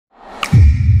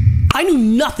I knew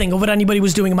nothing of what anybody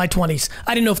was doing in my 20s.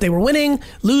 I didn't know if they were winning,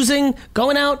 losing,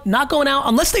 going out, not going out.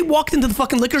 Unless they walked into the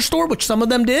fucking liquor store, which some of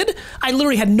them did, I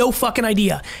literally had no fucking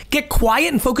idea. Get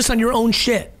quiet and focus on your own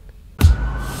shit.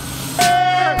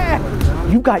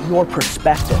 You got your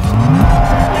perspective.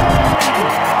 I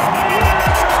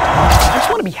just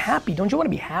want to be happy. Don't you want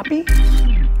to be happy?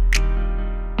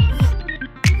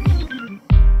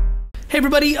 Hey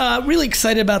everybody, really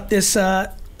excited about this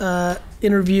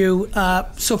interview.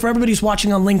 So for everybody who's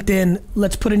watching on LinkedIn,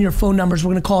 let's put in your phone numbers. We're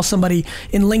gonna call somebody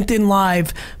in LinkedIn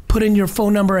Live, put in your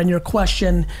phone number and your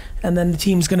question, and then the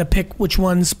team's gonna pick which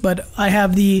ones. But I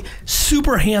have the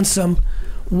super handsome,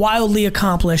 wildly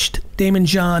accomplished Daymond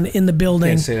John in the building.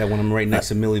 Can't say that when I'm right next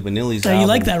to Milli Vanilli's You album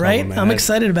like that, right? cover, I'm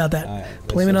excited about that.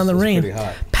 Blame it on the rain.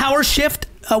 Power Shift,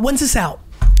 when's this out?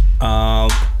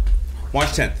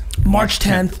 March 10th. March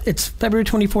 10th. It's February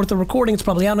 24th of recording. It's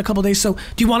probably out in a couple days. So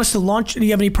do you want us to launch? Do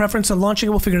you have any preference on launching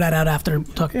it? We'll figure that out after.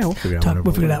 Yeah, we'll figure it out.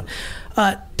 We'll figure it out.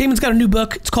 Daymond's got a new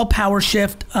book. It's called Power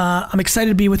Shift. I'm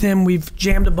excited to be with him. We've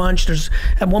jammed a bunch.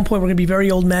 At one point, we're going to be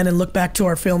very old men and look back to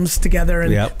our films together,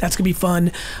 and that's going to be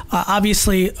fun.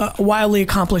 Obviously, a wildly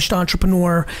accomplished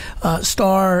entrepreneur,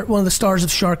 star, one of the stars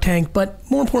of Shark Tank. But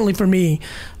more importantly for me,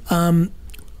 I'm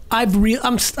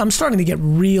starting to get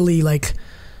really like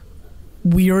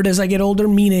weird as I get older,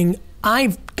 meaning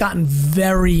I've gotten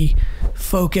very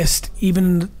focused, even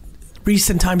in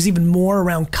recent times, even more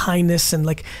around kindness and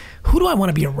like, who do I want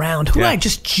to be around? Who do I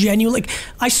just genuinely, like,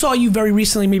 I saw you very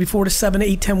recently, maybe 4 to 7,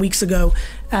 8, 10 weeks ago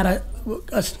at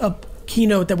a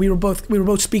keynote that we were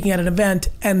both speaking at an event,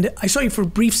 and I saw you for a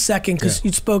brief second because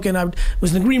you'd spoken. I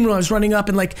was in the green room, I was running up,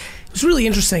 and like, it was really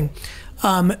interesting.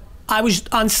 I was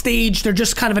on stage, they're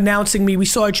just kind of announcing me, we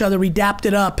saw each other, we dapped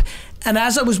it up. And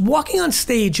as I was walking on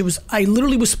stage, I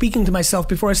literally was speaking to myself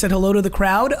before I said hello to the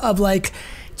crowd of like,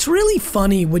 it's really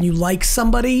funny when you like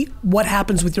somebody, what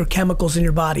happens with your chemicals in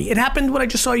your body. It happened when I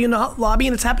just saw you in the lobby,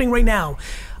 and it's happening right now.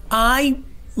 I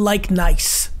like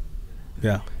nice.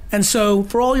 Yeah. And so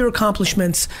for all your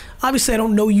accomplishments, obviously I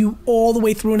don't know you all the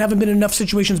way through and haven't been in enough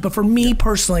situations, but for me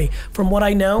personally, from what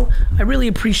I know, I really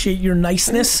appreciate your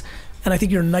niceness. And I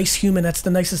think you're a nice human. That's the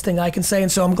nicest thing I can say.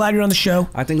 And so I'm glad you're on the show.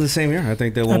 I think the same here. I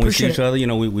think that when we see each other, you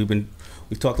know, we've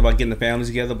talked about getting the families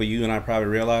together, but you and I probably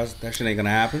realize that shit ain't gonna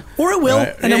happen. Or it will.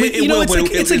 And then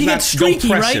it's like you get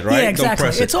streaky, right? It, right? Yeah, exactly.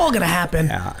 It's all gonna happen.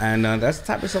 Yeah, and that's the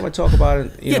type of stuff I talk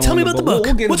about. Tell me about the book.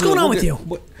 What's going on with you?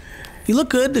 You look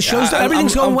good. The show's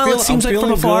everything's going well. It seems like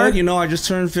from afar. Good. You know, I just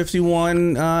turned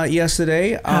 51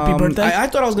 yesterday. Happy birthday! I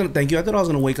thought I was gonna thank you. I thought I was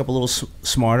gonna wake up a little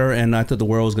smarter, and I thought the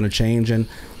world was gonna change. And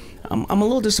I'm a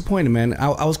little disappointed, man.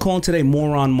 I was calling today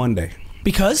Moron Monday.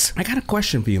 Because? I got a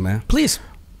question for you, man. Please.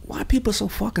 Why are people so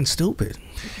fucking stupid?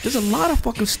 There's a lot of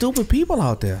fucking stupid people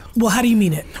out there. Well, how do you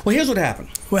mean it? Well, here's what happened.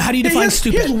 Well, how do you define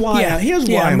stupid? Here's why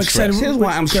I'm stressed. Here's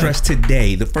why I'm stressed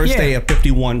today, the first day of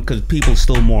 51, because people are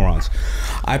still morons.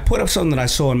 I put up something that I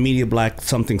saw in Media Black,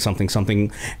 something,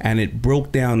 and it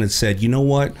broke down and said, you know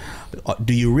what?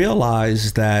 Do you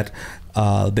realize that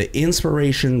the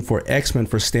inspiration for X-Men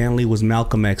for Stan Lee was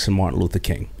Malcolm X and Martin Luther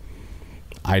King?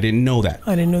 I didn't know that.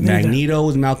 I didn't know that. Magneto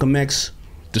is Malcolm X.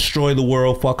 Destroy the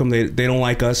world. Fuck them. They don't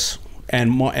like us.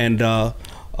 And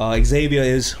Xavier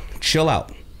is chill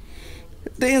out.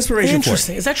 The inspiration.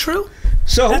 Interesting. For it. Is that true?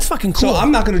 So that's fucking cool. So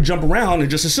I'm not going to jump around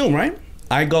and just assume, right?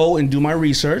 I go and do my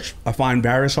research. I find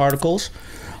various articles,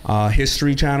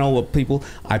 History Channel with people.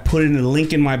 I put in a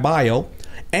link in my bio.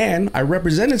 And I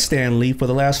represented Stan Lee for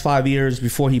the last 5 years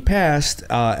before he passed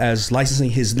as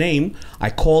licensing his name. I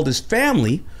called his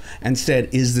family and said,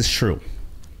 is this true?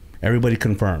 Everybody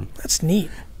confirmed. That's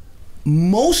neat.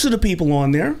 Most of the people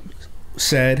on there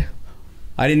said,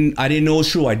 I didn't know it was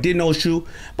true. I didn't know it was true.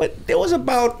 But there was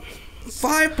about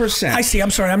 5%. I see. I'm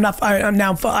sorry.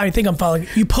 I think I'm following.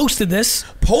 You posted this.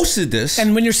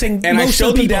 And when you're saying and most I showed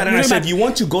of the people, that, and I said, if you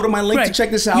want to, go to my link to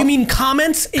check this out. You mean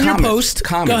comments in your post?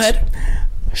 Comments. Go ahead.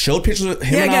 Showed pictures of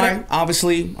him and I.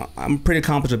 Obviously, I'm pretty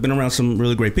accomplished. I've been around some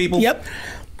really great people. Yep.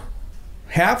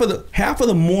 Half of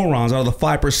the morons out of the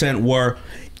 5% were,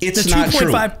 it's not true.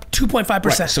 2.5%.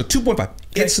 Right, so 2.5. Okay.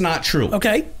 It's not true.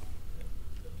 Okay.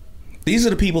 These are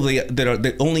the people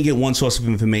that only get one source of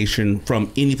information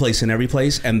from any place and every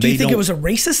place, and do you think it was a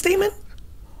racist statement?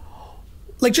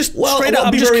 Like just straight up.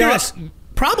 I'm just curious.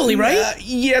 Probably, right?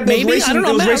 Yeah, there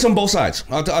was race on both sides.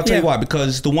 I'll tell you why.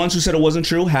 Because the ones who said it wasn't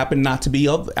true happened not to be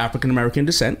of African American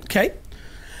descent. Okay.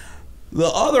 The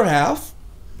other half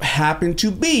happened to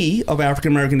be of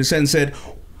African American descent and said,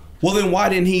 well, then why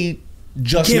didn't he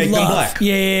just make them black?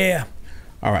 Yeah.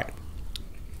 All right.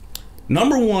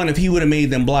 Number one, if he would have made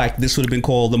them black, this would have been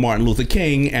called the Martin Luther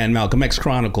King and Malcolm X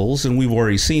Chronicles, and we've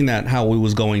already seen that, how it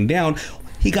was going down.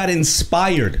 He got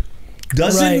inspired.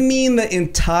 Doesn't mean the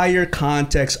entire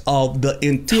context of the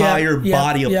entire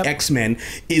body of X-Men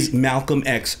is Malcolm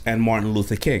X and Martin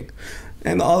Luther King.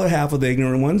 And the other half of the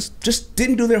ignorant ones just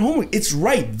didn't do their homework. It's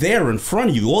right there in front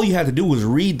of you. All you had to do was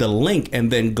read the link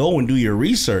and then go and do your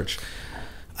research.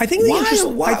 I think But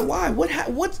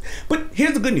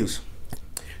here's the good news.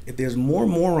 If there's more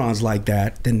morons like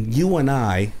that, then you and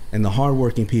I and the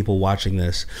hardworking people watching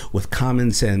this with common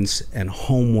sense and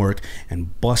homework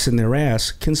and busting their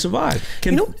ass can survive,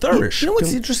 can flourish. You know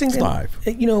what's interesting? Thrive.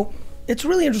 It's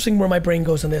really interesting where my brain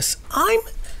goes on this.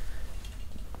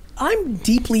 I'm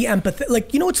deeply empathetic.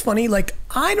 Like, you know what's funny? Like,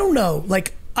 I don't know.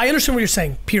 Like, I understand what you're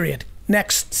saying, period.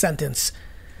 Next sentence.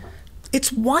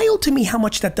 It's wild to me how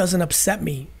much that doesn't upset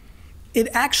me. It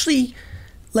actually,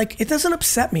 like, it doesn't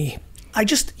upset me.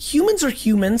 Humans are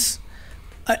humans.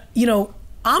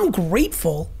 I'm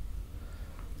grateful.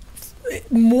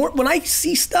 When I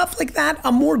see stuff like that,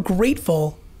 I'm more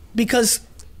grateful because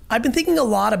I've been thinking a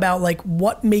lot about like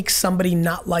what makes somebody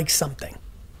not like something.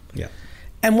 Yeah.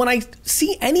 And when I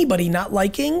see anybody not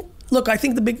liking, look, I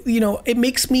think it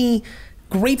makes me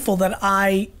grateful that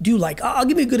I do like. I'll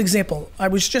give you a good example. I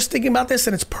was just thinking about this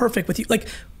and it's perfect with you. Like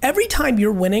every time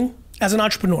you're winning as an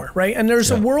entrepreneur, right? And there's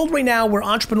a world right now where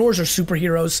entrepreneurs are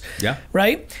superheroes,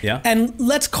 right? Yeah. And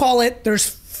let's call it, there's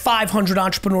 500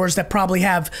 entrepreneurs that probably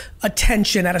have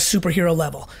attention at a superhero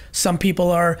level. Some people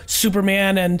are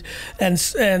Superman and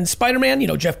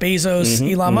Spider-Man, Jeff Bezos,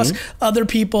 Elon Musk. Other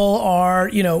people are,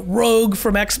 Rogue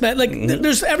from X-Men. Like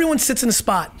everyone sits in a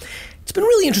spot. It's been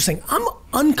really interesting. I'm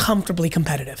uncomfortably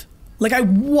competitive. Like I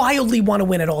wildly want to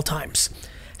win at all times.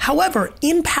 However,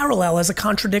 in parallel as a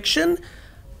contradiction,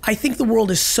 I think the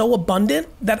world is so abundant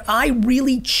that I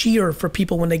really cheer for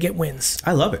people when they get wins.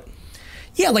 I love it.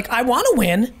 Yeah, like I want to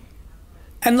win.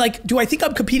 And like, do I think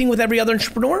I'm competing with every other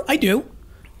entrepreneur? I do.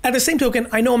 At the same token,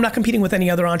 I know I'm not competing with any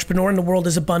other entrepreneur and the world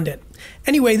is abundant.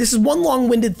 Anyway, this is one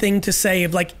long-winded thing to say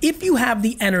of like, if you have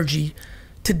the energy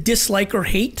to dislike or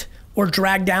hate or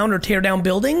drag down or tear down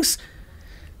buildings,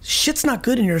 shit's not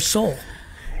good in your soul.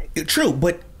 True,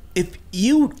 but if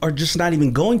you are just not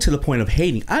even going to the point of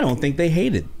hating, I don't think they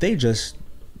hated. They just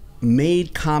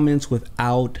made comments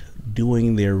without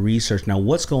doing their research. Now,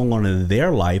 what's going on in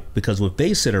their life? Because if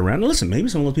they sit around, listen, maybe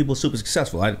some of those people are super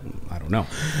successful. I don't know.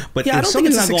 But if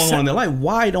something's not going on in their life,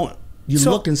 why don't you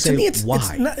look and say, why?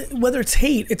 It's not, whether it's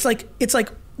hate, it's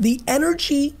like the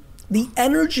energy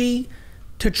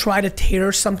to try to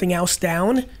tear something else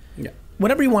down,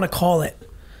 whatever you want to call it.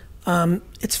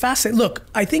 It's fascinating. Look,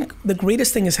 I think the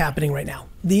greatest thing is happening right now.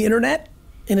 The internet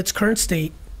in its current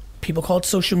state, people call it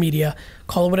social media,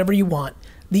 call it whatever you want.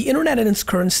 The internet in its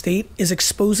current state is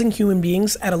exposing human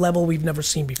beings at a level we've never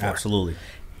seen before. Absolutely.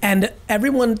 And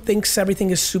everyone thinks everything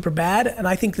is super bad, and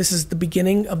I think this is the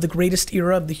beginning of the greatest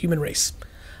era of the human race.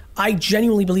 I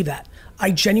genuinely believe that. I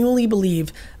genuinely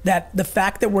believe that the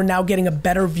fact that we're now getting a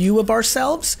better view of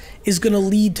ourselves is going to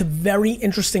lead to very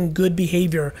interesting, good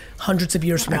behavior hundreds of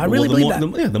years from now. I really believe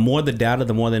that. The more the data,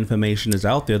 the more the information is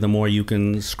out there, the more you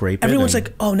can scrape Everyone's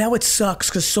like, oh, now it sucks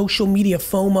because social media,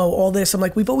 FOMO, all this. I'm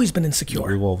like, we've always been insecure.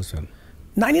 We've always been.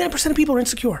 99% of people are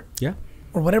insecure. Yeah.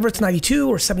 Or whatever, it's 92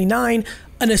 or 79.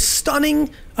 And a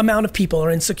stunning amount of people are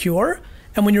insecure.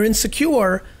 And when you're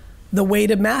insecure, the way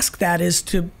to mask that is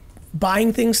to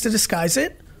buying things to disguise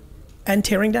it and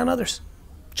tearing down others.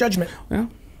 Judgment. Yeah.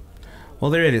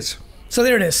 Well, there it is. So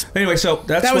there it is. Anyway, so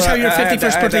that was how your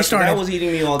 51st birthday started. That was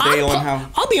eating me all day on how...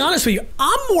 I'll be honest with you.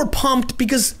 I'm more pumped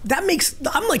because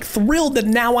I'm like thrilled that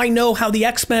now I know how the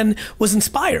X-Men was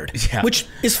inspired, which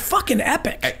is fucking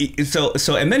epic. So,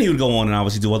 and then he would go on and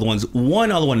obviously do other ones.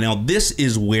 One other one. Now, this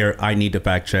is where I need to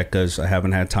fact check because I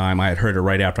haven't had time. I had heard it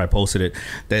right after I posted it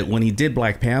that when he did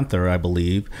Black Panther, I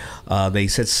believe, they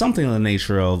said something in the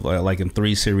nature of like in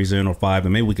 3 series in or 5,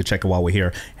 and maybe we could check it while we're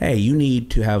here. Hey, you need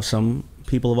to have some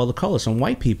people of other colors, some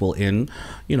white people in,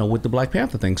 with the Black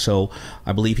Panther thing. So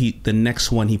I believe the next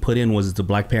one he put in was the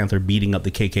Black Panther beating up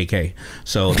the KKK.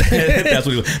 So that's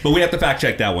what but we have to fact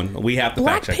check that one. We have to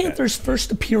fact check Black Panther's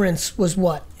first appearance was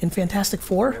what? In Fantastic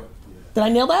Four? Did I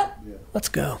nail that? Yeah. Let's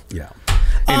go. Yeah.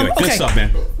 Anyway, good stuff, man.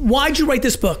 Why'd you write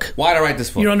this book? Why'd I write this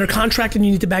book? You're under contract and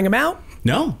you need to bang them out?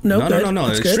 No.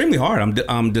 It's extremely hard.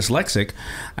 I'm dyslexic,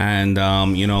 and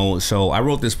so I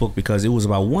wrote this book because it was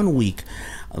about 1 week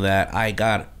that I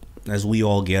got, as we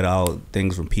all get out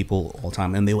things from people all the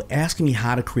time, and they were asking me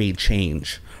how to create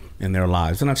change. in their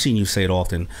lives, and I've seen you say it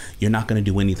often, you're not going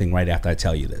to do anything right after I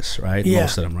tell you this, right? Yeah.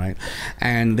 Most of them, right?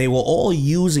 And they were all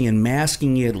using and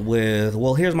masking it with,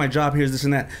 well, here's my job, here's this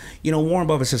and that. You know, Warren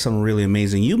Buffett says something really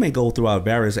amazing. You may go throughout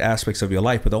various aspects of your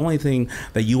life, but the only thing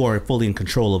that you are fully in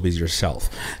control of is yourself.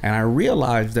 And I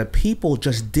realized that people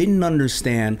just didn't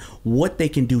understand what they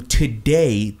can do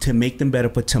today to make them better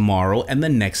for tomorrow and the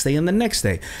next day and the next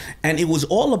day. And it was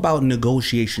all about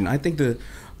negotiation. I think the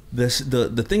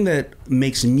thing that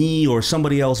makes me or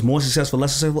somebody else more successful,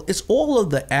 less successful, it's all of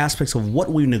the aspects of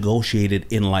what we negotiated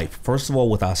in life. First of all,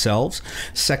 with ourselves.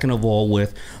 Second of all,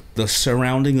 with the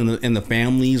surrounding and the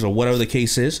families or whatever the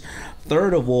case is.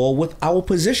 Third of all, with our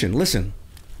position. Listen,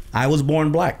 I was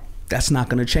born black. That's not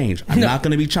going to change. I'm not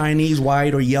going to be Chinese,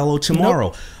 white, or yellow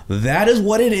tomorrow. Nope. That is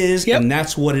what it is, and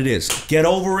that's what it is. Get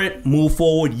over it, move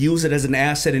forward, use it as an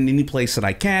asset in any place that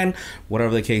I can,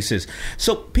 whatever the case is.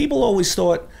 So people always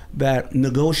thought that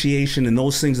negotiation and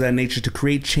those things of that nature to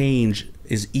create change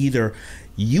is either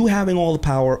you having all the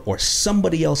power or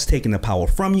somebody else taking the power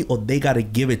from you, or they got to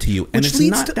give it to you. And it's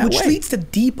not that way. Which leads to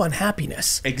deep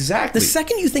unhappiness. Exactly. The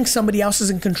second you think somebody else is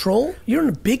in control, you're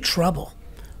in big trouble.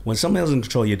 When somebody else is in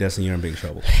control of your destiny, you're in big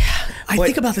trouble. I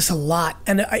think about this a lot.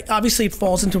 And obviously it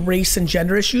falls into race and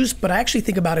gender issues, but I actually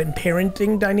think about it in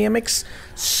parenting dynamics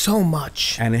so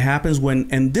much. And it happens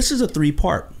and this is a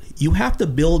three-part. You have to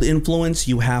build influence,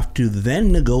 you have to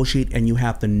then negotiate, and you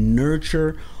have to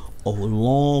nurture a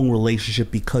long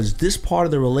relationship, because this part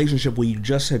of the relationship where you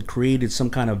just had created some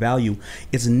kind of value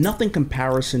is nothing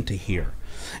comparison to here.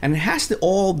 And it has to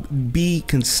all be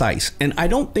concise. And I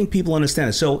don't think people understand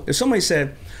it. So if somebody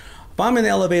said, if I'm in the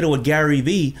elevator with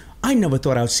Garyvee, I never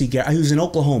thought I would see Gary. He was in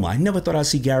Oklahoma. I never thought I'd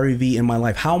see Garyvee in my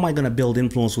life. How am I going to build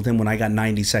influence with him when I got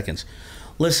 90 seconds?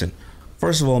 Listen.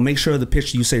 First of all, make sure the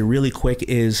pitch you say really quick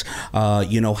is,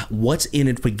 what's in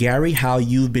it for Gary, how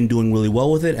you've been doing really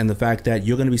well with it, and the fact that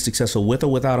you're going to be successful with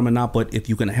or without him or not. But if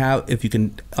you can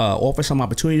offer some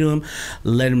opportunity to him,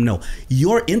 let him know.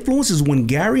 Your influence is when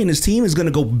Gary and his team is going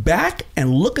to go back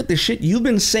and look at the shit you've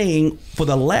been saying for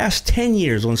the last 10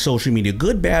 years on social media,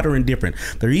 good, bad, or indifferent.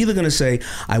 They're either going to say,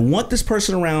 I want this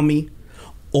person around me,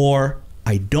 or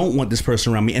I don't want this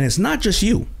person around me. And it's not just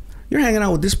you. You're hanging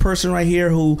out with this person right here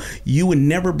who you would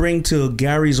never bring to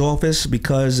Gary's office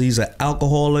because he's an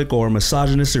alcoholic or a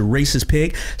misogynistic, racist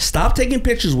pig. Stop taking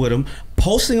pictures with him,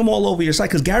 posting them all over your site,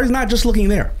 because Gary's not just looking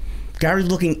there. Gary's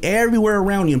looking everywhere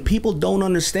around you, and people don't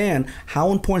understand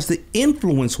how important the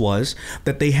influence was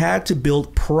that they had to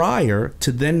build prior to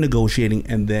then negotiating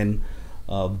and then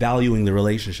valuing the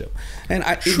relationship. And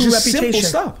it's just simple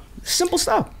stuff. Simple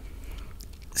stuff.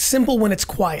 Simple when it's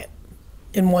quiet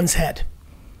in one's head.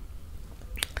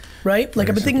 Right? Like,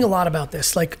 I've been thinking a lot about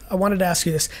this. Like, I wanted to ask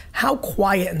you this. How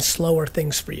quiet and slow are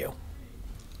things for you?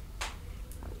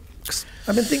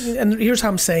 I've been thinking, and here's how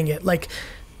I'm saying it. Like,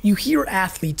 you hear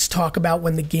athletes talk about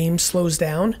when the game slows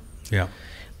down. Yeah.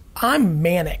 I'm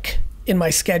manic in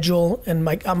my schedule, and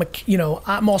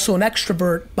I'm also an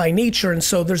extrovert by nature, and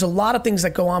so there's a lot of things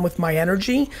that go on with my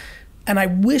energy, and I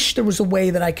wish there was a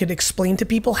way that I could explain to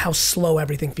people how slow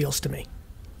everything feels to me.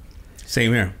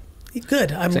 Same here.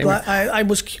 Good. I'm glad. I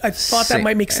thought that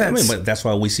might make sense. I mean, but that's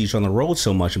why we see each other on the road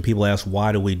so much, and people ask,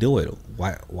 "Why do we do it?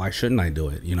 Why shouldn't I do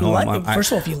it?" You know,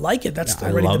 first of all, if you like it, that's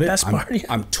already the best part.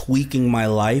 I'm tweaking my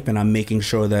life, and I'm making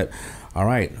sure that, all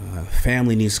right,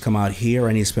 family needs to come out here.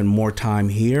 I need to spend more time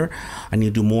here. I need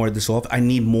to do more of this off. I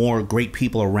need more great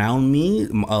people around me.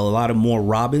 A lot of more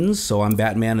Robins. So I'm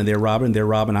Batman and they're Robin. They're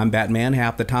Robin. I'm Batman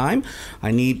half the time.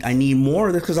 I need more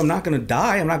of this because I'm not going to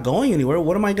die. I'm not going anywhere.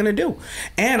 What am I going to do?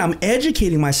 And I'm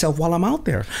educating myself while I'm out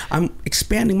there. I'm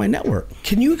expanding my network.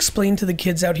 Can you explain to the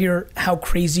kids out here how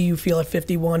crazy you feel at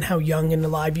 51? How young and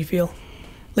alive you feel?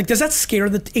 Like, does that scare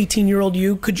the 18-year-old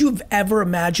you? Could you have ever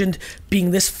imagined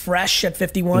being this fresh at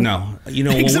 51? No. You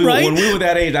know, when we were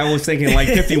that age, I was thinking like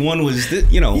 51 was,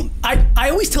 I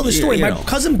always tell the story. My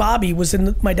cousin Bobby was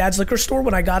in my dad's liquor store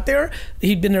when I got there.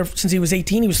 He'd been there since he was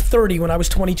 18. He was 30 when I was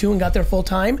 22 and got there full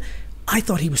time. I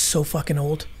thought he was so fucking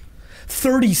old.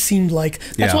 30 seemed like,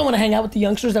 that's why when I hang out with the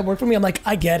youngsters that work for me, I'm like,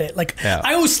 I get it. Like,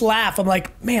 I always laugh. I'm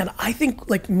like, man, I think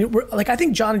I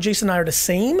think John and Jason and I are the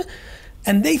same.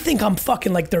 And they think I'm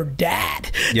fucking like their dad.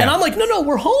 Yeah. And I'm like, no,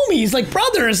 we're homies, like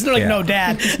brothers. They're like, no,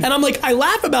 dad. And I'm like, I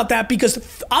laugh about that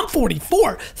because I'm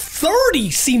 44.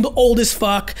 30 seemed old as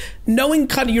fuck. Knowing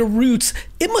kind of your roots,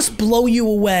 it must blow you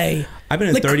away. I've been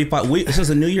in 35, since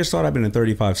the new year started, I've been in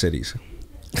 35 cities.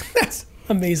 That's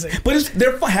amazing. But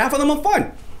half of them are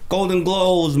fun. Golden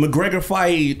Globes, McGregor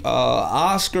fight,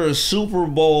 Oscars, Super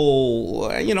Bowl,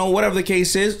 whatever the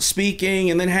case is,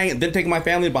 speaking, and then taking my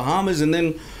family to Bahamas, and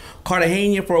then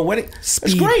Cartagena for a wedding.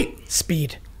 It's great.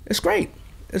 Speed. It's great.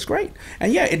 It's great.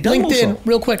 And yeah, it does. LinkedIn,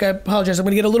 real quick, I apologize. I'm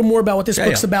going to get a little more about what this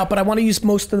book's about, but I want to use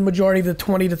most of the majority of the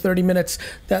 20 to 30 minutes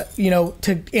that,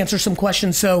 to answer some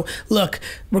questions. So look,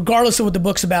 regardless of what the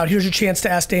book's about, here's your chance to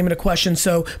ask Daymond a question.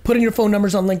 So put in your phone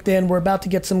numbers on LinkedIn. We're about to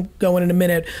get some going in a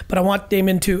minute, but I want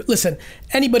Daymond to, listen,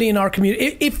 anybody in our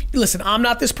community, listen, I'm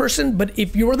not this person, but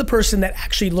if you're the person that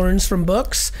actually learns from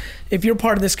books, if you're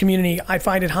part of this community, I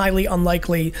find it highly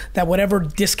unlikely that whatever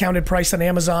discounted price on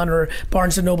Amazon or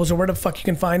Barnes & Nobles or where the fuck you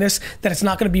can find this, that it's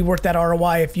not going to be worth that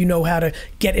ROI if you know how to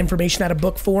get information out of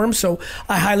book form. So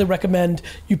I highly recommend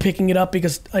you picking it up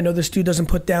because I know this dude doesn't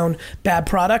put down bad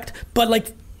product. But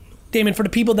like, Daymond, for the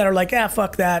people that are like,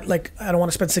 fuck that, like, I don't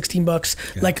want to spend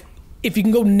 $16, like, if you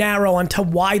can go narrow onto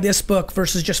why this book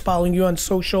versus just following you on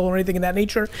social or anything of that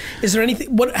nature, is there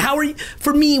anything, how are you,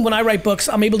 for me, when I write books,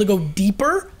 I'm able to go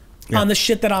deeper on the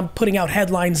shit that I'm putting out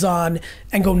headlines on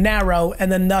and go narrow, and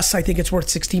then thus I think it's worth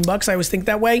 $16. I always think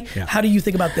that way. Yeah. How do you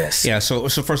think about this? Yeah, so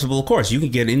first of all, of course, you can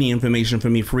get any information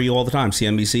from me free all the time.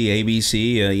 CNBC,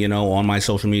 ABC, on my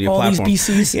social media platform. All these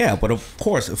BCs? Yeah, but of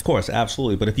course,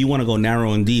 absolutely. But if you want to go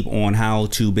narrow and deep on how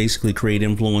to basically create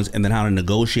influence and then how to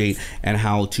negotiate and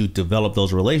how to develop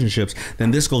those relationships,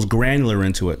 then this goes granular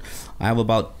into it. I have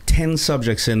about 10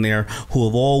 subjects in there who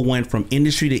have all went from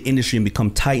industry to industry and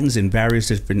become titans in various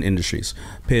different industries.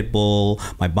 Pitbull,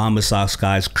 my Bomba Sox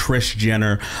guys, Kris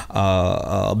Jenner,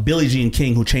 Billie Jean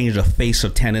King, who changed the face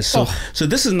of tennis. So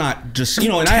this is not just,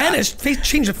 tennis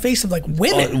changed the face of like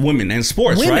women. Women and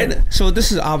sports, right? So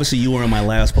this is obviously, you were in my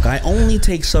last book. I only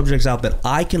take subjects out that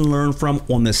I can learn from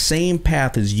on the same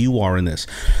path as you are in this.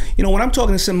 When I'm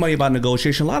talking to somebody about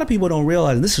negotiation, a lot of people don't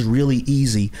realize this is really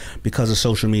easy because of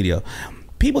social media.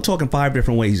 People talk in 5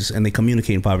 different ways, and they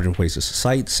communicate in 5 different ways: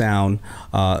 sight, sound,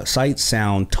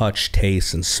 touch,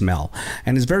 taste, and smell.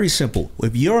 And it's very simple.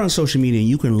 If you're on social media and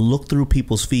you can look through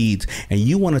people's feeds and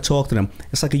you want to talk to them,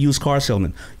 it's like a used car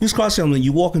salesman. Used car salesman,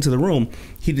 you walk into the room,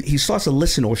 he starts to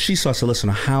listen, or she starts to listen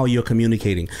to how you're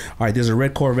communicating. All right, there's a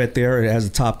red Corvette there. It has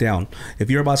the top down. If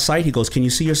you're about sight, he goes, can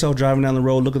you see yourself driving down the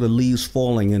road? Look at the leaves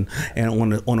falling and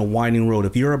on a winding road.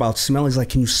 If you're about smell, he's like,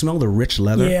 can you smell the rich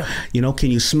leather? Yeah. Can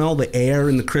you smell the air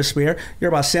in the crisp air? You're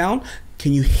about sound.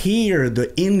 Can you hear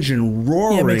the engine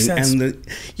roaring? Makes sense. And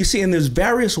and there's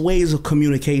various ways of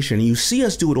communication. You see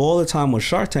us do it all the time with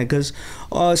Shark Tank because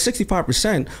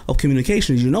 65% of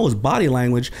communication, as you know, is body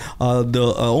language.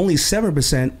 Only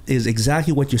 7% is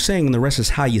exactly what you're saying, and the rest is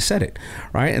how you said it,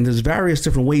 right? And there's various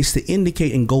different ways to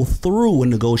indicate and go through a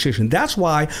negotiation. That's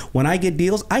why when I get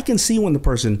deals, I can see when the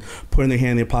person putting their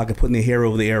hand in their pocket, putting their hair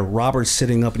over the air. Robert's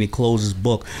sitting up and he closes his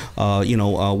book.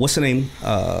 What's the name?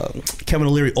 Kevin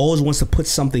O'Leary always wants to put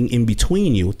something in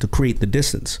between you to create the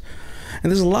distance.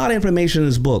 And there's a lot of information in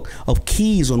this book of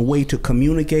keys on way to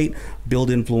communicate,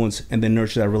 build influence, and then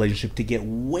nurture that relationship to get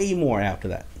way more after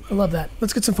that. I love that.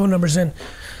 Let's get some phone numbers in.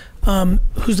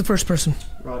 Who's the first person?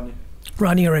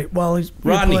 Rodney, all right. Well, he's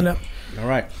pulling up. All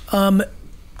right.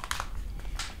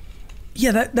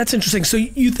 Yeah, that's interesting. So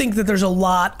you think that there's a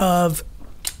lot of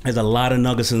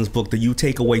nuggets in this book that you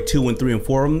take away 2 and 3 and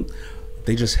 4 of them.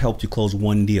 They just helped you close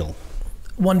one deal.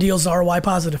 One deal's ROI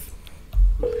positive.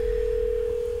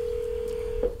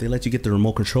 They let you get the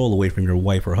remote control away from your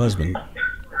wife or husband.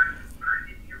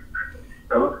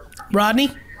 Hello?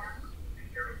 Rodney?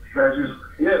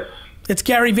 Yes. It's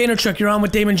Gary Vaynerchuk. You're on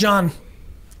with Daymond John.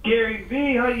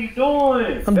 Garyvee, how you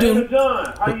doing? I'm doing.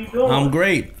 John, how you doing? I'm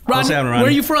great. Rodney, what's happening, Rodney?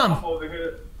 Where are you from? I'm over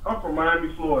here. I'm from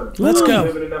Miami, Florida. Let's go. I'm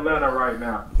living in Atlanta right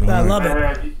now. I love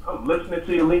it. I'm listening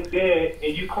to your LinkedIn,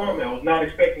 and you called me. I was not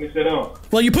expecting to sit on.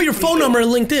 Well, you put your phone number in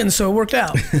LinkedIn, so it worked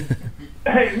out.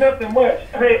 Hey, nothing much.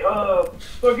 Hey,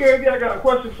 so Garyvee, I got a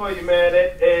question for you, man.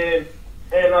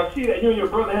 And I see that you and your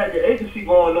brother have your agency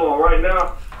going on right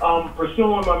now. I'm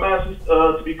pursuing my master's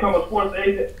to become a sports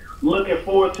agent. Looking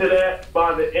forward to that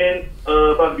by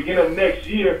the beginning of next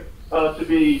year to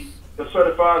be a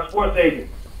certified sports agent.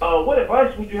 What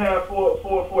advice would you have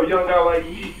for a young guy like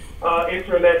me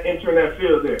entering that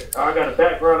field there? I got a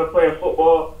background of playing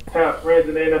football, have friends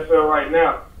in the NFL right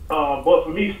now. But for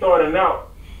me starting out,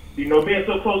 being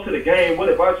so close to the game, what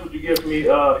advice would you give me,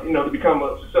 to become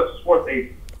a successful sports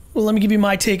agent? Well, let me give you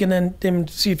my take and then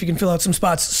see if you can fill out some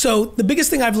spots. So the biggest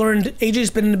thing I've learned,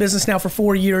 AJ's been in the business now for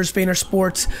 4 years, Vayner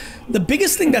Sports. The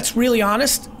biggest thing that's really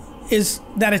honest is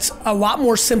that it's a lot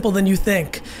more simple than you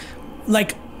think.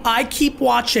 Like, I keep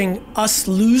watching us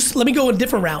lose. Let me go a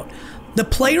different route. The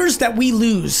players that we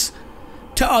lose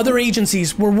to other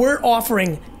agencies where we're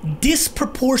offering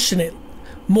disproportionate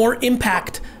more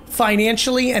impact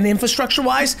financially and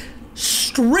infrastructure-wise,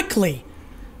 strictly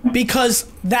because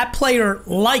that player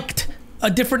liked a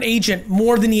different agent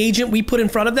more than the agent we put in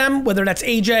front of them, whether that's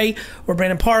AJ or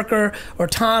Brandon Parker or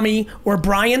Tommy or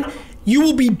Brian, you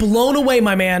will be blown away,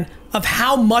 my man, of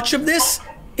how much of this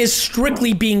is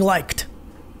strictly being liked.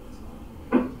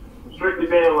 Strictly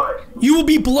being liked. You will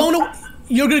be blown away.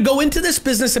 You're going to go into this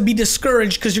business and be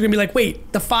discouraged because you're going to be like,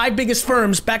 wait, the 5 biggest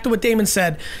firms, back to what Daymond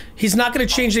said, he's not going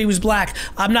to change that he was black.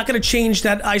 I'm not going to change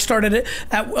that I started it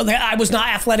I was not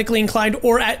athletically inclined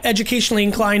or educationally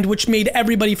inclined, which made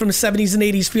everybody from the 70s and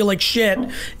 80s feel like shit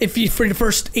for the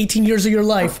first 18 years of your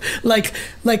life. Like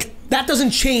that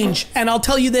doesn't change. And I'll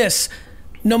tell you this.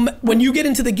 When you get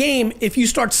into the game, if you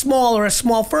start small or a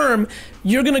small firm,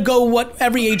 you're going to go what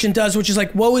every agent does, which is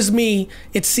like, woe is me.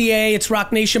 It's CA, it's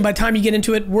Rock Nation. By the time you get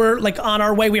into it, we're like on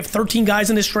our way. We have 13 guys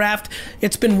in this draft.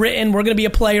 It's been written. We're going to be a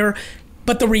player.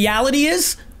 But the reality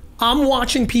is, I'm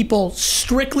watching people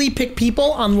strictly pick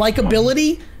people on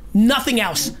likability, nothing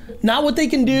else. Not what they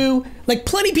can do. Like,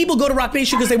 plenty of people go to Rock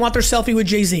Nation because they want their selfie with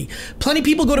Jay-Z. Plenty of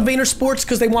people go to Vayner Sports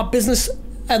because they want business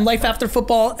and life after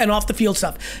football and off the field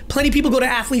stuff. Plenty of people go to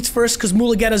Athletes First because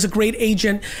Mulugeta is a great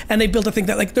agent and they built a thing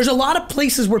that, like, there's a lot of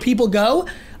places where people go.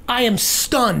 I am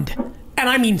stunned, and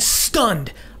I mean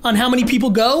stunned, on how many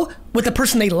people go with the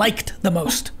person they liked the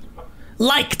most.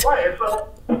 Liked. Right,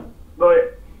 so, go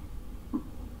ahead.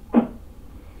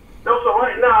 No, so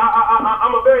right now,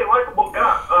 I'm a very likable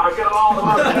guy. I get along with a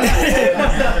lot of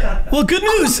people. Well, good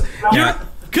news.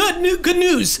 Good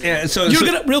news. Yeah,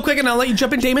 gonna, real quick, and I'll let you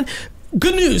jump in, Daymond.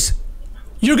 Good news.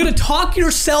 You're going to talk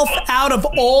yourself out of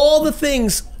all the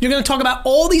things. You're going to talk about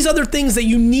all these other things that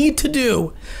you need to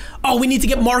do. Oh, we need to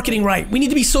get marketing right. We need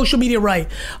to be social media right.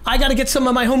 I got to get some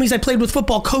of my homies I played with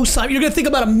football co-sign. You're going to think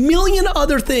about a million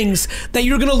other things that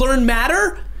you're going to learn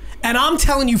matter. And I'm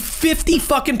telling you,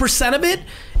 50% of it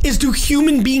is, do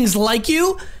human beings like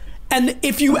you? And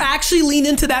if you actually lean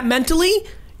into that mentally,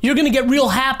 you're going to get real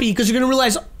happy because you're going to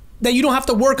realize that you don't have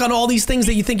to work on all these things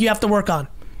that you think you have to work on.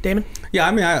 Daymond? Yeah,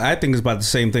 I mean, I think it's about the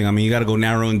same thing. I mean, you got to go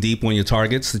narrow and deep on your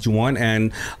targets that you want,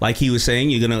 and like he was saying,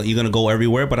 you're gonna go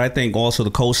everywhere. But I think also the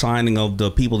co-signing of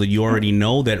the people that you already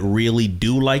know that really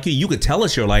do like you. You could tell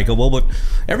us you're likable, but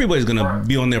everybody's gonna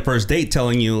be on their first date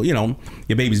telling you, you know,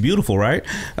 your baby's beautiful, right?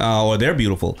 Or they're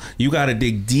beautiful. You got to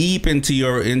dig deep into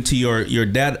your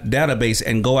database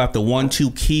and go after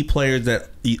 1-2 key players that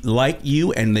like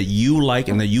you and that you like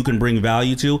and that you can bring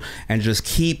value to, and just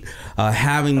keep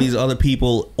having these other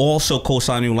people also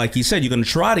co-signing. Like you said, you're going to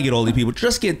try to get all these people.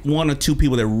 Just get 1 or 2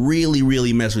 people that really,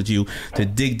 really mess with you to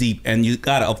dig deep. And you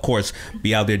got to, of course,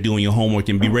 be out there doing your homework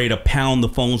and be ready to pound the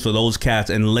phones for those cats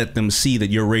and let them see that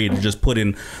you're ready to just put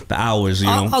in the hours. You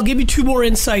know? I'll give you 2 more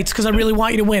insights because I really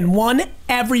want you to win. 1,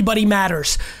 everybody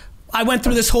matters. I went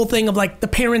through this whole thing of like, the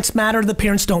parents matter, the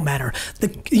parents don't matter.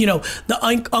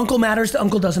 The uncle matters, the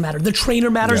uncle doesn't matter. The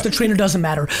trainer matters, the trainer doesn't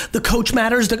matter. The coach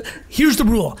matters. Here's the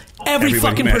rule. Everybody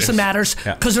fucking person matters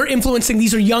because they're influencing.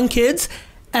 These are young kids.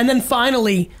 And then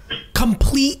finally,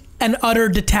 complete and utter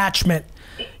detachment.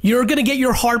 You're going to get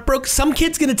your heart broke. Some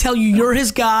kid's going to tell you you're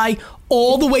his guy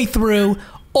all the way through.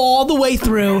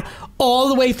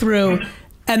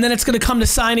 And then it's going to come to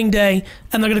signing day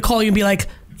and they're going to call you and be like,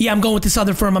 yeah, I'm going with this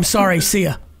other firm. I'm sorry. See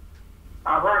ya.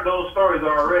 I've heard those stories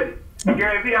already.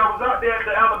 Garyvee, I was out there at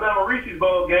the Alabama Reese's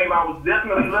Bowl game. I was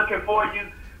definitely looking for you.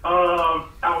 I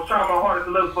was trying my hardest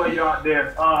to look for you out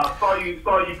there. Saw you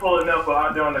pulling up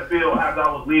out there on the field as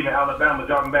I was leaving Alabama,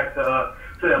 driving back to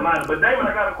Atlanta. But Daymond,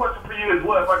 I got a question for you as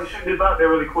well. If I can shoot this out there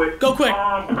really quick. Go quick.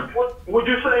 Would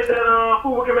you say that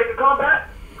Fubu can make a comeback?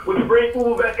 Would you bring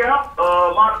Fubu back out? A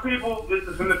lot of people, this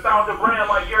is a nostalgia brand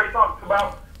like Gary talks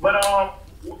about, but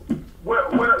where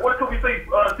can we see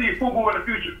Fubu in the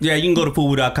future? Yeah, you can go to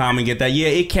Fubu.com and get that. Yeah,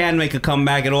 it can make a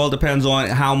comeback. It all depends on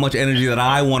how much energy that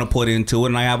I want to put into it,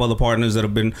 and I have other partners that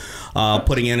have been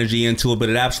putting energy into it, but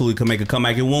it absolutely can make a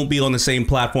comeback. It won't be on the same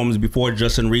platform as before,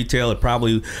 just in retail. It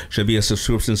probably should be a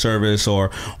subscription service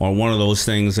or one of those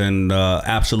things, and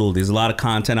absolutely. There's a lot of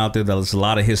content out there. There's a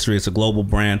lot of history. It's a global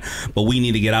brand, but we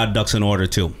need to get our ducks in order,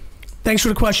 too. Thanks for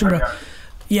the question, bro.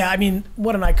 Yeah, I mean,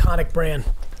 what an iconic brand.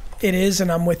 It is,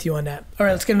 and I'm with you on that. All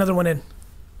right, let's get another one in.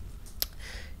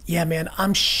 Yeah, man,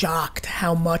 I'm shocked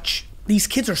how much these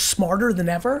kids are smarter than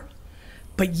ever,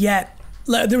 but yet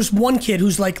there was one kid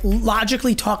who's like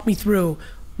logically talked me through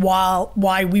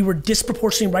why we were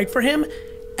disproportionately right for him,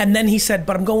 and then he said,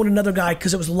 but I'm going with another guy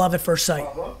because it was love at first sight.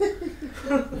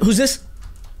 Who's this?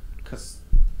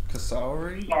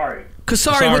 Kasari?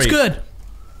 Kasari, what's good?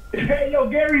 Hey, yo,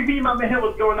 Garyvee, my man,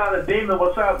 what's going on? Daymond,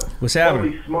 what's up? What's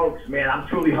happening? Holy smokes, man. I'm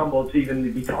truly humbled to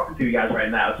even be talking to you guys right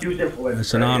now. It's huge influence.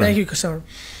 It's an honor. Thank you, Kasari.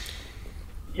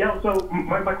 Yeah, so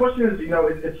my question is, you know,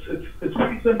 it's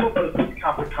pretty simple, but it's pretty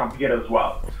complicated as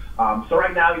well. So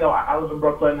right now, I live in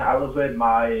Brooklyn. I live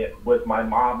with my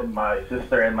mom and my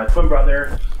sister and my twin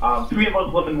brother. 3 of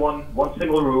us live in one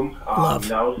single room.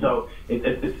 So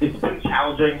it's been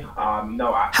challenging.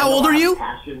 How old are you?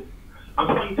 I'm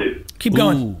 22. Keep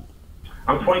going. Ooh.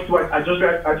 I'm 22. I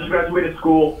just graduated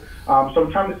school. So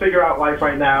I'm trying to figure out life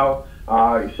right now.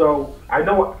 So I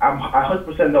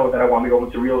 100% know that I want to go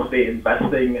into real estate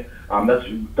investing.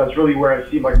 That's really where I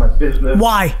see like my business.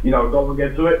 Why? Going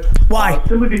into it. Why?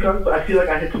 Simply because I feel like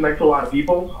I can connect to a lot of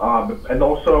people, and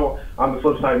also on the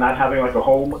flip side, not having like a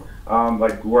home,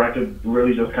 like where I could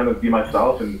really just kind of be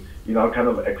myself and kind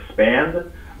of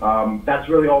expand. That's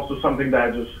really also something that I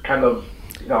just kind of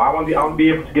I want to be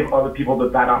able to give other people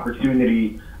that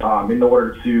opportunity in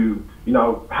order to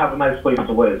have a nice place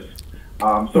to live.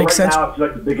 So Makes sense. Now, I feel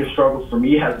like the biggest struggle for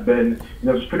me has been,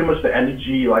 just pretty much the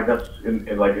energy, like that's in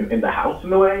the house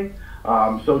in a way.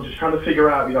 So just trying to figure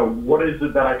out, what is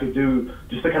it that I could do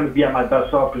just to kind of be at my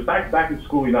best self. Because back in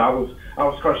school, I was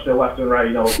crushed there left and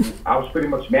right. I was pretty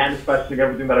much manifesting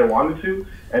everything that I wanted to,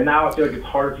 and now I feel like it's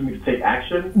harder for me to take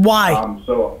action. Why?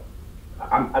 So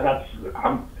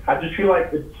I just feel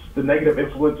like it's the negative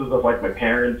influences of like my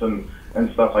parents and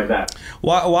stuff like that.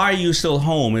 Why are you still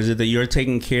home? Is it that you're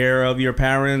taking care of your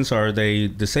parents? Are they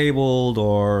disabled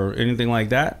or anything like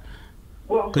that?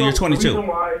 Well, because you're 22. The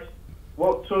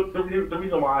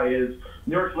reason why is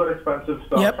New York's a little expensive,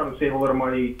 so I'm trying to save a little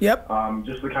money. Yep.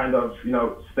 Just to kind of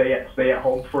stay at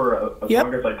home for as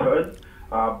long as I could.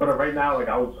 But right now, like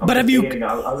I was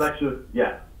actually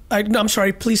I'm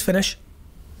sorry. Please finish.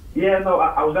 Yeah, no,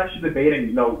 I was actually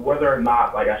debating, whether or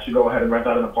not, like, I should go ahead and rent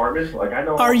out an apartment. Like, I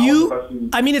know. I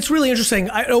mean, it's really interesting.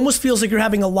 It almost feels like you're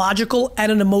having a logical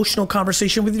and an emotional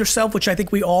conversation with yourself, which I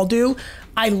think we all do.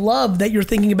 I love that you're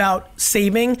thinking about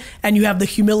saving and you have the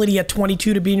humility at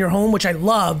 22 to be in your home, which I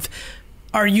love.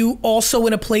 Are you also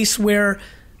in a place where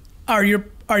are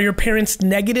your parents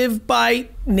negative by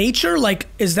nature? Like,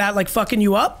 is that like fucking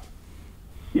you up?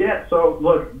 Yeah, so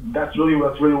look, that's really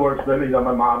where it's been.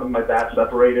 My mom and my dad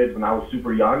separated when I was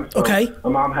super young. So okay. My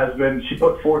mom she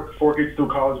put four kids through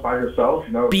college by herself.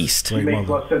 Beast. She makes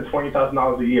less than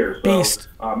 $20,000 a year. So, Beast.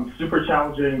 Super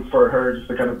challenging for her just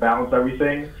to kind of balance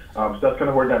everything. So that's kind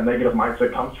of where that negative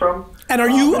mindset comes from. And are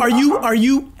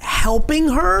you helping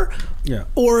her? Yeah.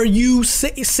 Or are you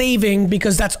saving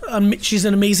because she's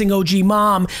an amazing OG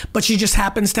mom, but she just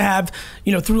happens to have,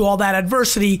 through all that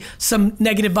adversity, some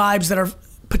negative vibes that are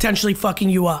potentially fucking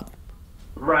you up?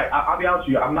 Right. I'll be honest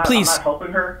with you. I'm not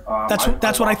helping her.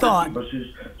 That's what I thought. But she's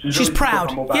really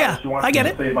proud. Yeah, she wants I get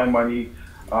to save my money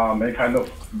and kind of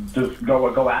just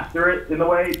go after it in a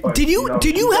way. But, did you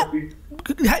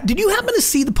happen to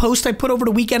see the post I put over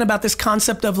the weekend about this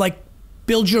concept of like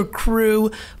build your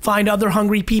crew, find other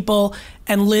hungry people,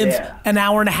 and live an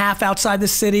hour and a half outside the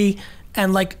city?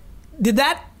 And like,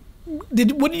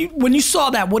 when you saw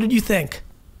that, what did you think?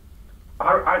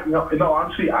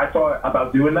 Honestly, I thought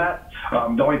about doing that.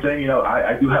 The only thing,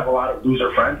 I do have a lot of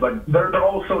loser friends. Like they're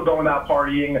also going out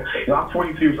partying. I'm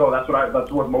 22 years old. That's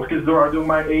what most kids are doing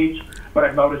my age. But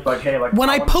I've noticed, like, hey, like when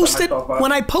I posted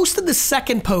the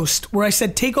second post where I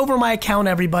said, take over my account,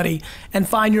 everybody, and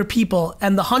find your people,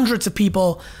 and the hundreds of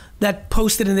people that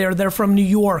posted in there, they're from New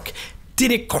York.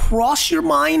 Did it cross your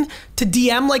mind to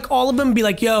DM like all of them and be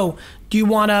like, yo, do you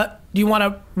wanna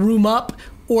room up?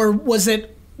 Or was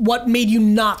it, what made you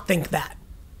not think that?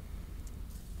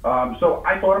 So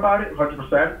I thought about it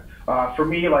 100%. For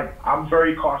me, like, I'm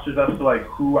very cautious as to like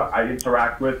who I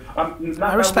interact with.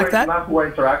 I respect that. Not who I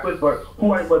interact with, but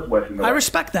who I live with. I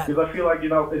respect that. Because I feel like,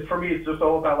 for me, it's just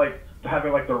all about like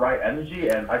having like the right energy,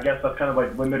 and I guess that's kind of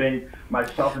like limiting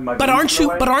myself and my. But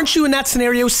aren't you in that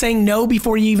scenario saying no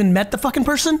before you even met the fucking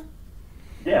person?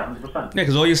 Yeah, 100%. Yeah,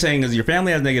 because all you're saying is your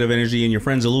family has negative energy and your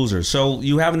friends are losers. So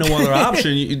you have no other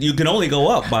option. You can only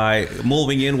go up by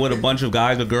moving in with a bunch of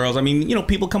guys or girls. I mean,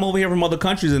 people come over here from other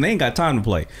countries and they ain't got time to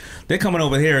play. They're coming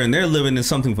over here and they're living in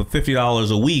something for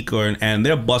 $50 a week, and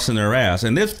they're busting their ass.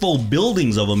 And there's full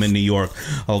buildings of them in New York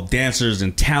of dancers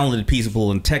and talented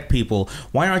people and tech people.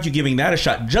 Why aren't you giving that a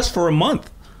shot just for a month?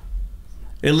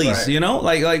 At least, right.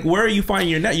 Like where are you finding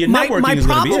your networking? My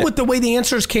problem with the way the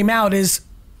answers came out is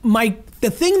the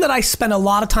thing that I spend a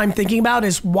lot of time thinking about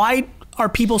is why are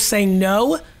people saying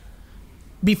no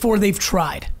before they've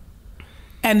tried?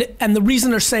 And the reason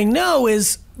they're saying no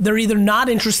is they're either not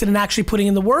interested in actually putting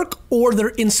in the work or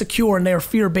they're insecure and they're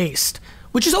fear-based,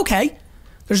 which is okay.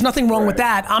 There's nothing wrong with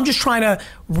that. I'm just trying to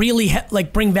really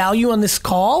bring value on this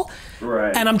call.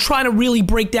 Right. And I'm trying to really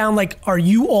break down, like, are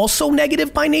you also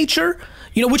negative by nature?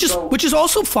 Which is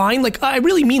also fine. Like, I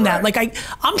really mean that. Like,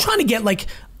 I'm trying to get, like,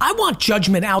 I want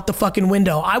judgment out the fucking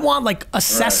window. I want like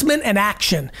assessment and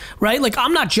action, right? Like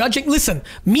I'm not judging. Listen,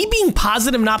 me being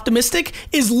positive and optimistic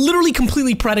is literally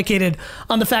completely predicated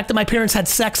on the fact that my parents had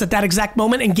sex at that exact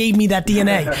moment and gave me that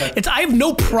DNA. I have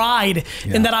no pride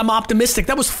in that I'm optimistic.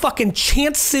 That was fucking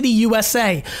Chance City,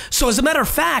 USA. So as a matter of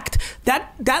fact,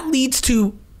 that leads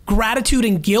to gratitude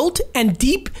and guilt and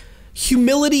deep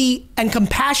humility and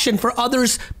compassion for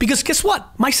others, because guess what?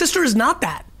 My sister is not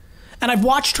that. And I've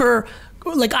watched her.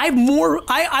 Like I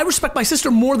respect my sister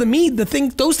more than me.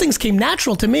 Those things came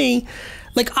natural to me.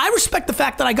 Like I respect the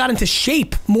fact that I got into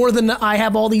shape more than I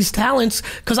have all these talents,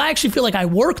 because I actually feel like I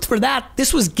worked for that.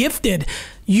 This was gifted.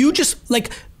 You just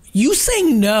like you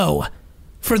saying no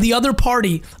for the other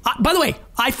party. By the way,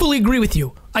 I fully agree with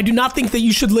you. I do not think that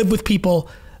you should live with people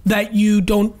that you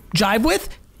don't jive with.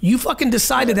 You fucking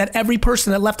decided that every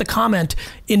person that left a comment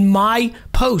in my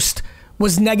post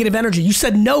was negative energy. You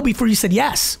said no before you said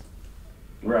yes.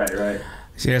 Right.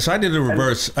 Yeah, so I did the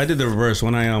reverse.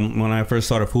 When I first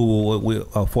started FUBU. We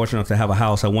were fortunate enough to have a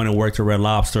house. I went and worked at Red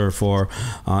Lobster for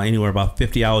anywhere about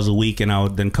 50 hours a week, and I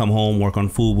would then come home, work on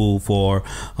FUBU for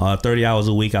 30 hours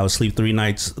a week. I would sleep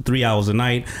 3 hours a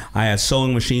night. I had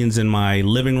sewing machines in my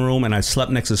living room, and I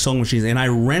slept next to sewing machines, and I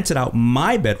rented out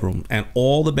my bedroom and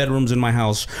all the bedrooms in my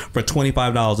house for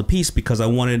 $25 a piece, because I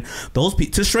wanted those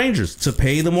to strangers to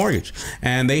pay the mortgage,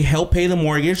 and they helped pay the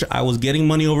mortgage. I was getting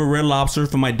money over Red Lobster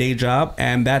for my day job,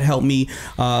 and that helped me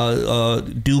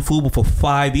do FUBU for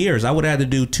 5 years. I would have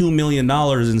had to do $2 million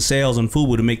in sales on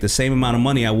FUBU to make the same amount of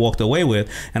money I walked away with,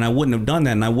 and I wouldn't have done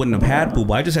that, and I wouldn't have had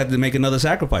FUBU. I just had to make another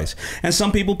sacrifice. And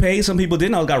some people paid, some people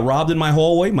didn't. I got robbed in my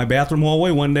hallway, my bathroom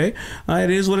hallway one day. It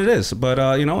is what it is. But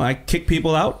I kick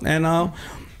people out, and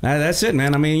that's it,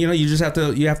 man. I mean, you just have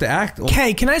to act.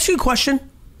 Okay, can I ask you a question?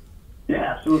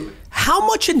 Yeah, absolutely. How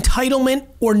much entitlement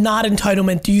or not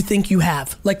entitlement do you think you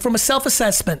have, like from a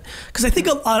self-assessment? Because I think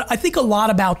a lot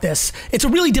about this. It's a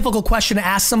really difficult question to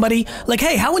ask somebody. Like,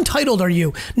 hey, how entitled are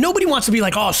you? Nobody wants to be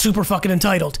like, oh, super fucking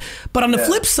entitled. But on the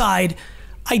flip side,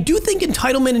 I do think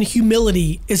entitlement and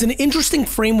humility is an interesting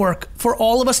framework for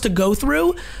all of us to go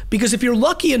through, because if you're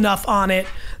lucky enough on it,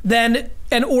 then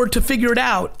or to figure it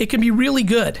out, it can be really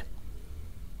good.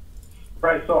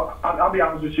 Right, so I'll be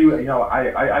honest with you.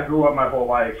 I grew up my whole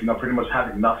life, pretty much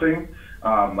having nothing.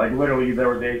 Like literally, there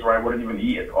were days where I wouldn't even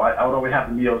eat. I would only have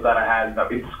the meals that I had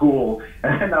in school,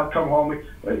 and then I'll come home,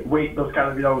 wait those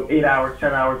kind of 8 hours,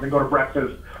 10 hours, then go to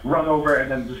breakfast, run over,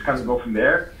 and then just kind of go from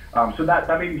there. So that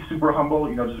made me super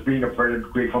humble. Just being very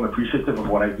grateful and appreciative of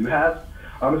what I do have.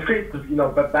 It's great,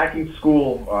 but back in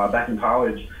school, back in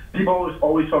college, people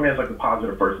always saw me as like a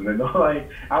positive person. And like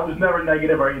I was never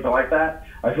negative or anything like that.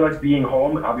 I feel like being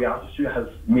home, I'll be honest with you, has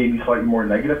made me slightly more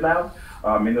negative now.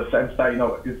 In the sense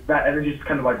that that energy just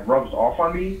kind of like rubs off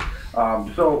on me.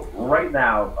 So right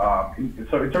now, in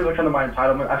terms of kind of my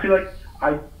entitlement, I feel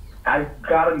like I've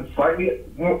gotten slightly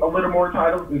a little more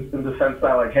entitled in the sense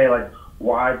that like, hey, like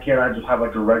why can't I just have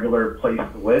like a regular place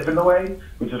to live in a way,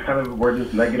 which is kind of where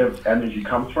this negative energy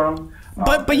comes from.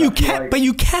 But you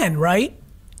can, right?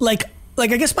 Like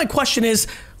I guess my question is,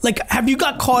 like, have you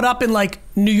got caught up in like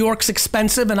New York's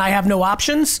expensive and I have no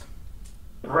options?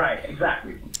 Right,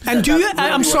 exactly. And do you?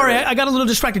 I'm sorry, I got a little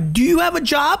distracted. Do you have a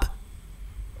job?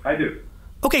 I do.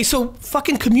 Okay, so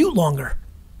fucking commute longer.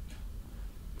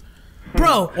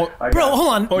 Bro, hold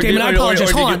on, Daymond, I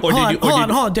apologize. Hold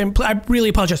on, Daymond, I really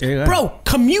apologize. Yeah, bro,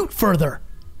 commute further.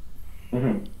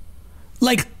 Mm-hmm.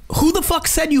 Like, who the fuck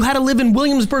said you had to live in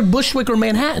Williamsburg, Bushwick, or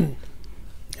Manhattan?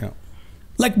 Yeah.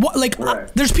 Like what? Like, right.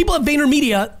 There's people at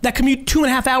VaynerMedia that commute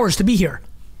 2.5 hours to be here.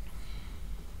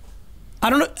 I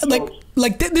don't know,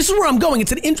 this is where I'm going.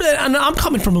 It's and I'm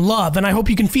coming from love, and I hope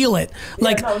you can feel it.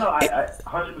 I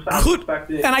 100%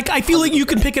 respect it. And I feel like you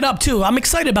can pick it up too. I'm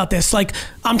excited about this. Like,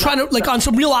 I'm trying to, like, on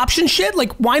some real option shit.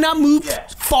 Like, why not move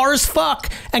far as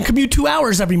fuck and commute 2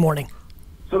 hours every morning?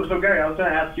 So Gary, I was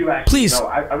going to ask you actually. Please.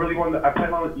 I really want to. I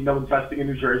plan on investing in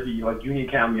New Jersey, like Union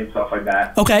County and stuff like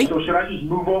that. Okay. So should I just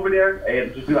move over there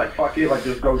and just be like, fuck it, like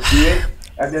just go do it?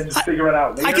 And then just figure it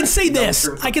out later. I can say this.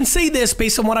 I can say this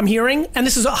based on what I'm hearing, and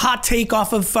this is a hot take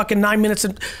off of fucking 9 minutes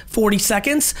and 40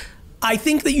 seconds. I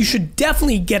think that you should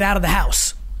definitely get out of the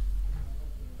house.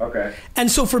 Okay.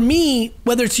 And so for me,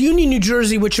 whether it's Union, New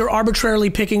Jersey, which you're arbitrarily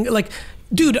picking, like,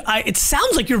 dude, it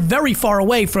sounds like you're very far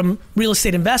away from real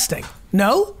estate investing.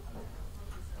 No?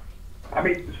 I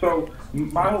mean, so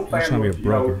my whole plan was,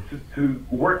 to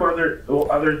work with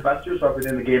other investors who have been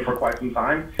in the game for quite some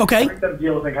time. Okay. Make them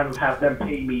deals and kind of have them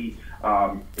pay me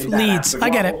in leads. I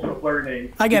get it. Also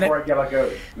learning. I get it. Before I get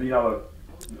like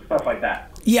stuff like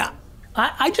that. Yeah.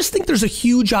 I just think there's a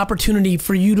huge opportunity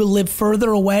for you to live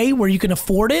further away where you can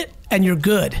afford it and you're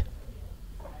good.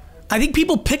 I think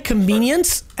people pick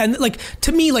convenience, and like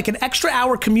to me, like an extra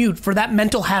hour commute for that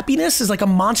mental happiness is like a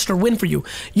monster win for you.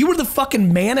 You were the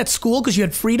fucking man at school because you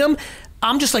had freedom.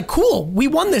 I'm just like, cool, we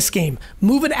won this game.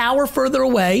 Move an hour further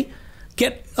away,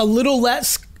 get a little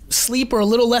less sleep or a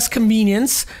little less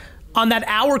convenience. On that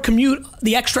hour commute,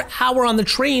 the extra hour on the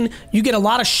train, you get a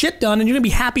lot of shit done and you're gonna be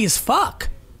happy as fuck.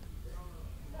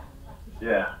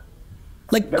 Yeah.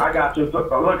 Like, I got you.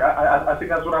 Look, I think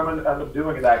that's what I'm gonna end up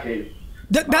doing in that case.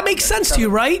 That makes sense to you,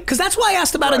 right? Because that's why I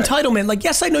asked about entitlement. Like,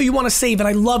 yes, I know you want to save, and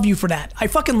I love you for that. I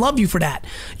fucking love you for that.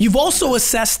 You've also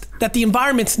assessed that the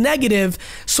environment's negative,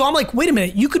 so I'm like, wait a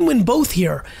minute, you can win both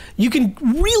here. You can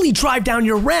really drive down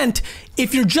your rent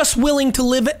if you're just willing to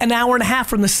live an hour and a half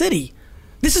from the city.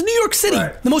 This is New York City,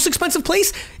 the most expensive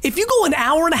place. If you go an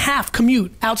hour and a half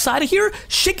commute outside of here,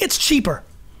 shit gets cheaper.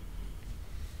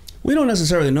 We don't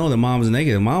necessarily know that mom's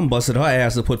negative. Mom busted her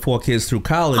ass to put 4 kids through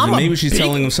college, and maybe she's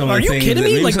telling him some of the things. Are you kidding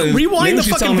me? Like, rewind the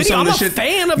fucking video. I'm a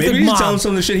fan of the mom. Maybe she's telling him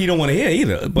some of the shit he don't want to hear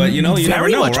either. But, you know, you never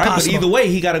know, right? Possible. But either way,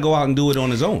 he got to go out and do it on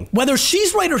his own. Whether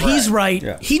she's right or he's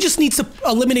right, he just needs to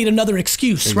eliminate another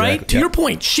excuse, right? To your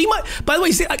point, she might, by the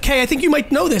way, Kay, I think you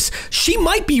might know this. She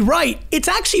might be right. It's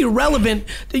actually irrelevant.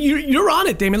 You're on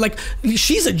it, Daymond. Like,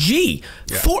 she's a G.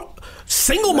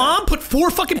 Single mom put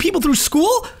 4 fucking people through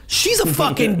school? She's a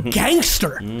fucking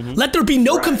gangster. Let there be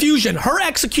no confusion. Her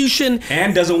execution...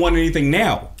 And doesn't want anything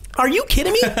now. Are you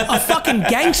kidding me? A fucking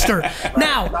gangster.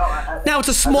 Now it's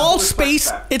a small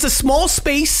space. It's a small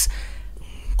space.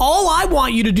 All I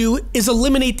want you to do is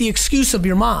eliminate the excuse of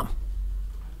your mom.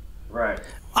 Right.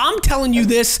 I'm telling you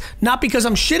this not because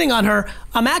I'm shitting on her.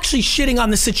 I'm actually shitting on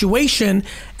the situation,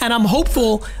 and I'm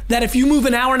hopeful that if you move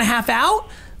an hour and a half out...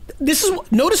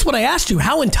 Notice what I asked you.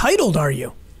 How entitled are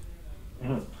you?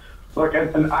 Look,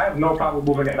 and I have no problem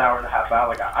moving an hour and a half out.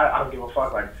 Like, I don't give a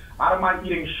fuck. Like, I don't mind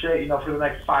eating shit, you know, for the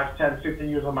next 5, 10, 15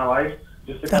 years of my life.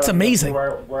 Just to That's amazing.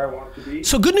 Where I want to be.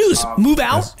 So good news. Move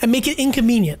out and make it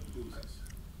inconvenient.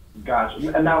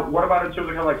 Gotcha. And now, what about in terms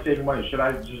of kind of like saving money? Should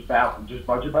I just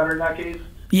budget better in that case?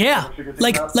 Yeah,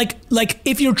 like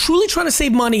if you're truly trying to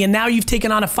save money and now you've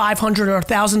taken on a $500 or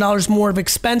 $1,000 more of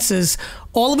expenses,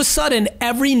 all of a sudden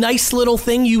every nice little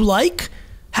thing you like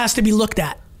has to be looked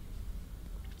at.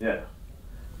 Yeah,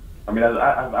 I mean,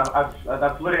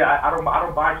 that's literally I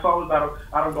don't buy clothes. I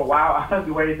don't go out. I don't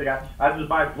do anything. I just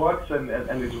buy books and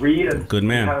just read and good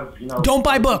man. Kind of, you know, don't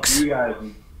buy books. You guys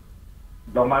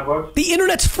don't buy books. The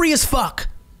internet's free as fuck.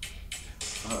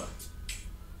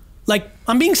 Like,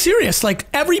 I'm being serious. Like,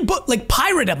 every book, like,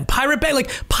 pirate them. Pirate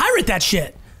that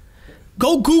shit.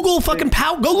 Go Google fucking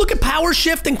go look at Power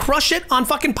Shift and crush it on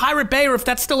fucking Pirate Bay, or if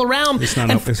that's still around. It's not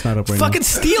up right now. Fucking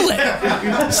steal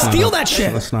it. Steal that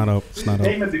shit. It's not up.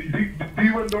 Daymond, do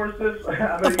you endorse this?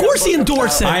 Of course he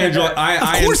endorses it.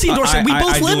 Of course he endorses it. We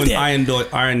both lived it.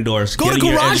 I endorse. Go to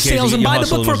garage sales and buy the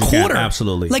book for a quarter.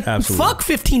 Absolutely. Like, fuck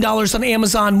 $15 on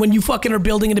Amazon when you fucking are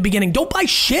building in the beginning. Don't buy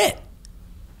shit.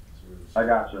 I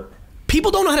gotcha.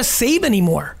 People don't know how to save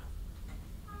anymore.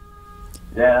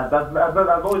 Yeah, that's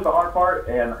always the hard part.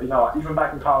 And, you know, even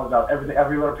back in college,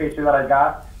 every little paycheck that I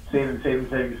got, saving,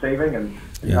 and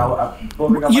you know,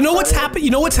 building up. You know what's happening?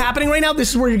 You know what's happening right now?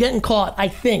 This is where you're getting caught. I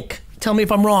think. Tell me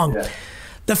if I'm wrong. Yeah.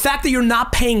 The fact that you're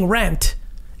not paying rent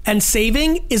and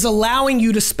saving is allowing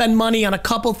you to spend money on a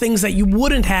couple things that you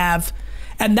wouldn't have,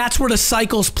 and that's where the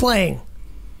cycle's playing.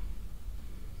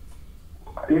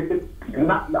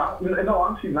 No,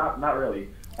 honestly, not really.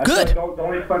 Good. The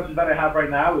only expenses that I have right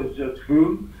now is just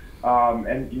food,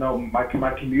 and you know my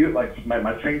commute, like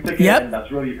my train ticket, and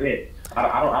that's really it.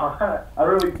 I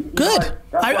really. Good.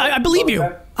 I believe you.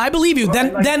 I believe you.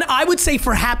 Then I would say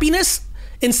for happiness,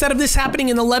 instead of this happening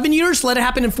in 11 years, let it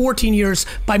happen in 14 years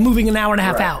by moving an hour and a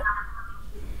half out.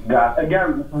 Yeah.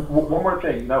 Again, one more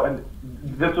thing, you know, and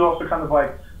this is also kind of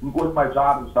like with my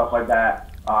job and stuff like that.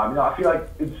 You know, I feel like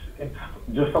it's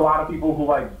just a lot of people who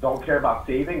like don't care about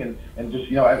saving and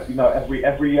just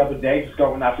every other day just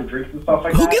going out for drinks and stuff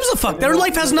like that. Who gives a fuck? Their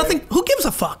life has nothing. Who gives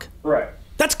a fuck? Right.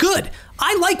 That's good.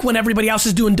 I like when everybody else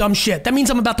is doing dumb shit. That means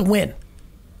I'm about to win.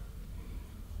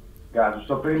 Gotcha.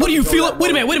 So what do you feel?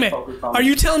 Wait a minute. Are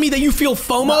you telling me that you feel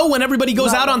FOMO when everybody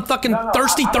goes out on fucking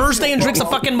Thirsty Thursday and drinks a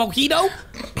fucking mojito?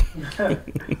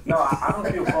 No, I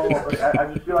don't feel FOMO, but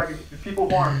I just feel like if people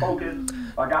who aren't focused,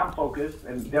 like I'm focused,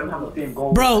 and they don't have the same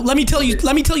goal. Bro, let me tell you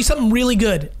something really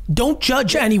good. Don't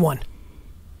judge anyone.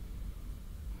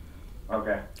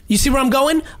 Okay. You see where I'm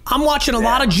going? I'm watching a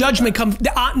lot of judgment come.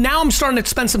 Now I'm starting to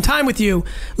spend some time with you.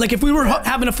 Like if we were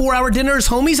having a 4-hour dinner as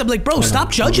homies, I'm like, bro,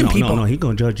 stop judging people. No, he's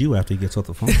gonna judge you after he gets off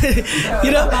the phone.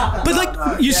 You know, but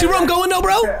like, you see where I'm going, though,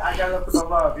 bro? I got love for the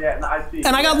love. Yeah, no, I see.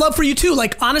 And I got love for you too.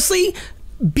 Like honestly,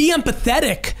 be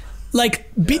empathetic. Like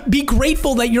be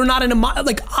grateful that you're not in a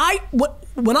like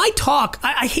when I talk,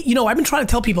 I you know, I've been trying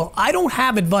to tell people I don't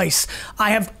have advice.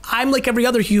 I'm like every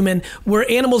other human. We're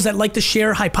animals that like to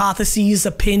share hypotheses,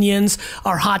 opinions,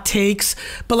 our hot takes.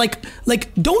 But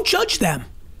like don't judge them.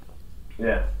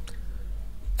 Yeah.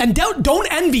 And don't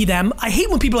envy them. I hate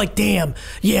when people are like, damn,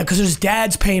 yeah, because his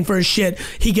dad's paying for his shit.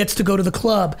 He gets to go to the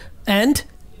club. And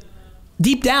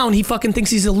deep down, he fucking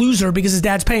thinks he's a loser because his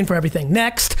dad's paying for everything.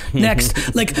 Next.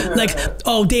 like,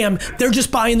 oh, damn, they're just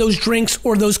buying those drinks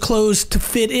or those clothes to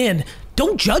fit in.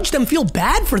 Don't judge them. Feel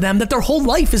bad for them that their whole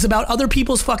life is about other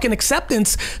people's fucking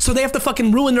acceptance, so they have to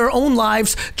fucking ruin their own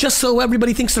lives just so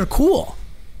everybody thinks they're cool.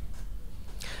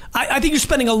 I think you're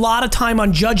spending a lot of time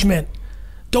on judgment.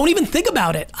 Don't even think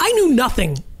about it. I knew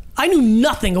nothing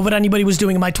of what anybody was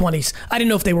doing in my 20s. I didn't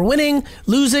know if they were winning,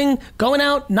 losing, going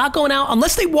out, not going out.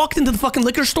 Unless they walked into the fucking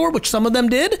liquor store, which some of them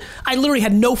did, I literally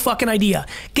had no fucking idea.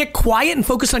 Get quiet and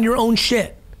focus on your own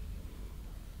shit.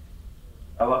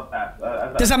 I love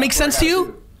that. Does that make sense to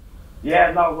you?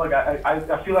 Yeah, no, like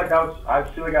I feel like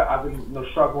I've been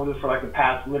struggling with this for like the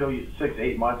past literally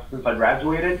 6-8 months since I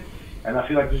graduated. And I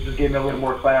feel like this just gave me a little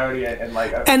more clarity and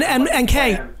like and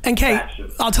Kay,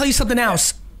 I'll tell you something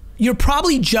else. You're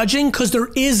probably judging because there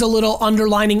is a little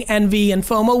underlining envy and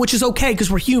FOMO, which is okay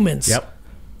because we're humans. Yep.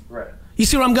 Right. You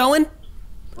see where I'm going?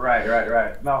 Right.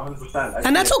 No, 100%.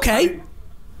 And that's okay. I mean,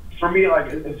 for me,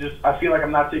 like it's just I feel like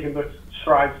I'm not taking the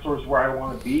strides towards where I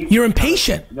want to be. You're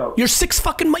impatient. You're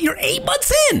 8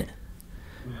 months in.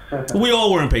 We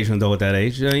all were impatient though at that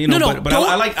age, you know. No, but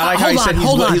I like how he said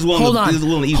he's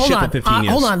willing to eat shit for 15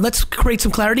 years. Hold on, let's create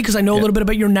some clarity because I know a little bit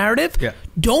about your narrative. Yeah.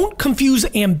 Don't confuse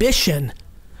ambition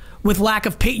with lack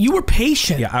of patience. You were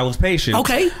patient. Yeah, I was patient.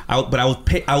 Okay. I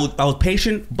was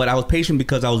patient, but I was patient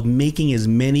because I was making as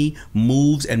many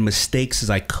moves and mistakes as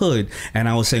I could, and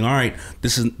I was saying, all right,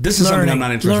 this is something I'm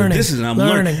not interested in. This is I'm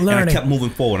learning. And I kept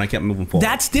moving forward.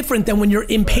 That's different than when you're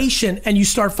impatient and you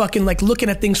start fucking like looking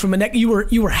at things from a neck. You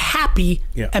were happy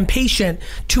and patient.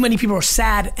 Too many people are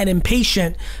sad and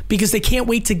impatient because they can't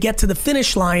wait to get to the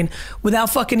finish line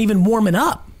without fucking even warming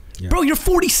up. Yeah. Bro, you're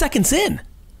 40 seconds in.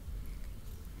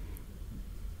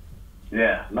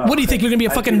 Yeah. No, what do you think? You're going to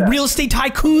be a fucking real estate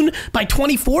tycoon by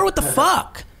 24? What the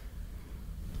fuck?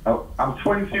 I'm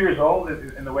 22 years old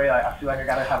in the way I feel like I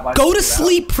got to have life. Go to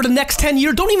sleep for the next 10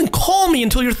 years. Don't even call me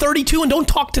until you're 32 and don't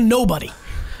talk to nobody.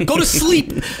 Go to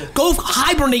sleep. Go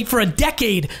hibernate for a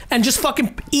decade and just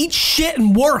fucking eat shit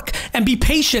and work and be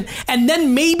patient. And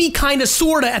then maybe kind of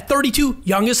sorta at 32,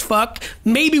 young as fuck,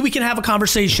 maybe we can have a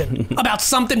conversation about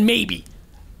something maybe.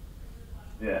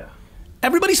 Yeah.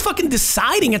 Everybody's fucking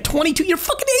deciding at 22. You're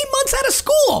fucking 8 months out of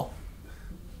school.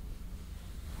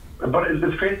 But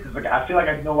it's crazy because like, I feel like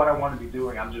I know what I want to be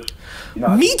doing. I'm just, you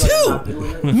know. Me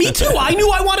too. Me too. I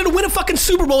knew I wanted to win a fucking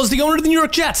Super Bowl as the owner of the New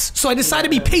York Jets. So I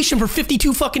decided to be patient for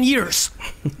 52 fucking years.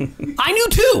 I knew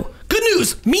too. Good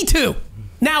news. Me too.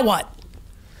 Now what?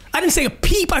 I didn't say a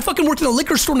peep. I fucking worked in a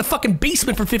liquor store in the fucking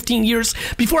basement for 15 years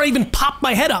before I even popped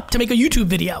my head up to make a YouTube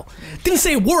video. Didn't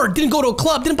say a word. Didn't go to a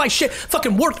club. Didn't buy shit.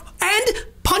 Fucking worked. And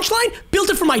punchline, built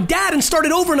it for my dad and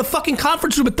started over in a fucking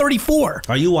conference room at 34.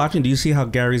 Are you watching? Do you see how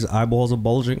Gary's eyeballs are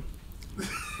bulging?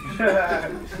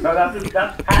 No,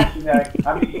 that's passion.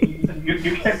 I mean,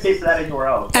 you can't pay for that anywhere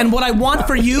else. And what I want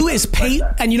for you is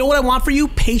and you know what I want for you?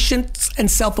 Patience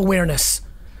and self-awareness.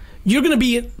 You're going to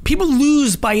be, people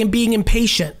lose by being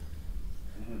impatient.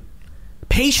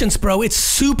 Patience, bro, it's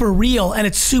super real and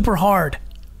it's super hard.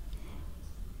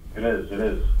 It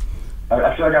is.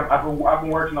 I feel like I've been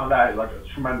working on that like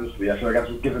tremendously. I feel like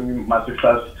that's given me my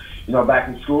success, you know, back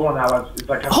in school, and how it's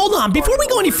like. Hold on, before we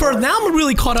go any further, now I'm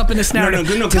really caught up in this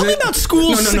narrative. No, Tell me about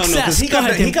school success. He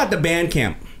got the band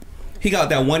camp. He got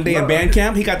that one day in band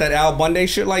camp. He got that Al Bundy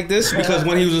shit like this because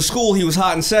when he was in school, he was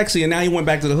hot and sexy, and now he went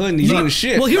back to the hood and he's eating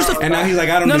shit. Well, and now he's like,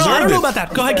 I don't deserve this. I don't know about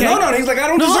that. Go ahead, Kay. No, he's like, I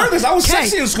don't deserve this. I was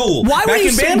sexy in school. Why were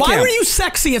you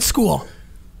sexy at school?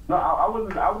 No, I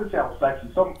wouldn't say I was sexy.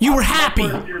 You were happy.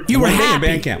 You were happy.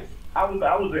 In band camp. I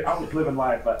was living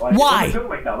life, but like why? It was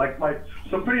like that, like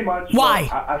so pretty much. Why?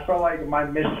 I felt like my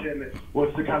mission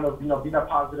was to kind of be that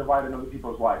positive light in other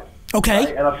people's lives. Okay.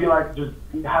 Right? And I feel like just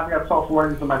having that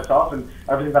self-awareness of myself and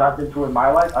everything that I've been through in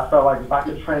my life, I felt like if I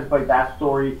could translate that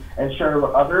story and share it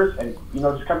with others, and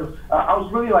just kind of, I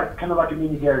was really like kind of like a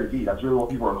mini Garyvee. That's really what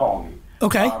people were calling me.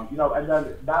 Okay. And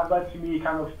then that led to me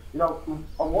kind of,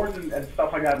 awards and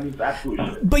stuff like that means absolutely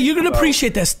shit. But you're gonna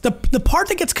appreciate this. The part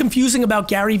that gets confusing about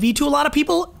Garyvee to a lot of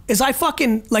people is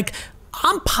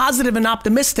I'm positive and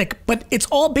optimistic, but it's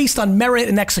all based on merit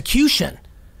and execution.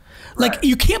 Like, right.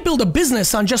 You can't build a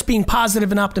business on just being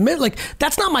positive and optimistic. Like,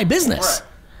 that's not my business. Right.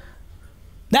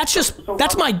 That's just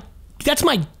that's my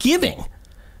giving. Right.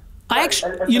 I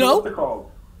actually,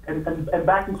 And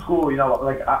back in school, I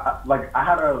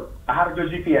had a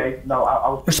good GPA. I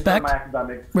was respect my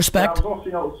academics. Respect. I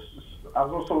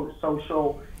was also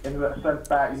social in the sense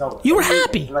that you were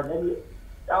happy.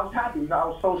 I was happy. I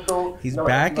was social. He's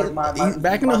back in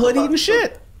the hood eating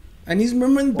shit, and he's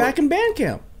remembering back in band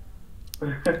camp.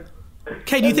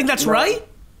 Okay, do you think that's right?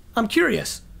 I'm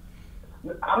curious.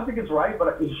 I don't think it's right,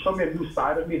 but it showed me a new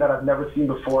side of me that I've never seen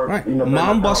before. Right.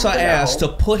 Mom bust her ass to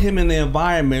put him in the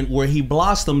environment where he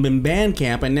blossomed in band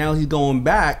camp, and now he's going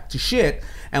back to shit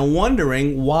and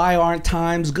wondering why aren't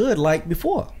times good like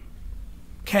before.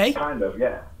 Okay. Kind of,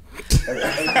 yeah.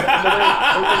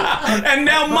 And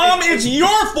now, Mom, it's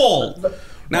your fault.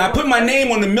 Now, I put my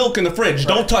name on the milk in the fridge.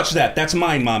 Don't touch that. That's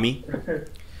mine, Mommy.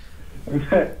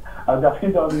 I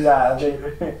definitely don't do that.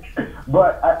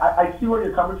 But I see where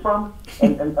you're coming from,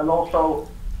 and also,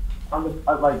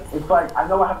 it's like I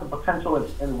know I have the potential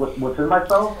within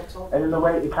myself, and in a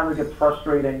way, it kind of gets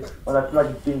frustrating when I feel like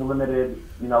it's being limited.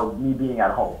 Me being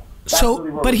at home.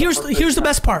 But here's the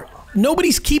best part.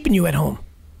 Nobody's keeping you at home.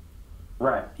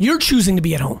 Right. You're choosing to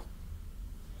be at home.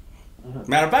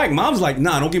 Matter of fact, Mom's like,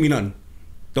 nah, don't give me nothing.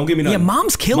 Don't give me nothing. Yeah,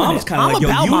 Mom's killing Mom's kind of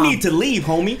like, you need to leave,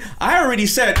 homie. I already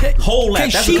said, hold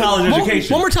that. That's a college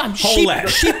education. One more time. Hold that.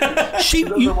 She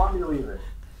doesn't want me to leave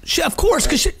it. Of course,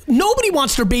 because nobody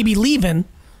wants their baby leaving.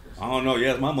 I don't know.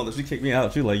 Yeah, my mother, she kicked me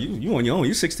out. She's like, you on your own.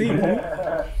 You're 16,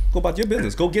 homie. Go about your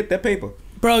business. Go get that paper.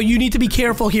 Bro, you need to be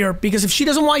careful here, because if she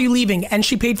doesn't want you leaving and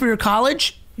she paid for your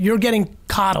college, you're getting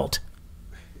coddled.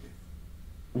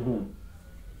 Mm-hmm.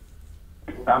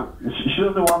 She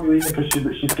doesn't want me leaving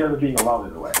because she's scared of being alone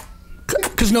in a way.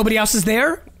 Because nobody else is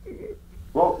there?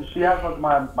 Well, she has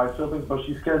my siblings, but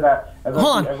she's scared that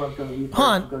everyone's going to leave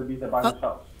her. She's going to be there by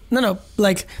herself. No,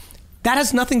 that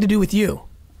has nothing to do with you.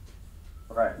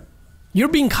 Right. You're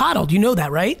being coddled. You know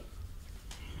that, right?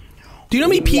 Do you know how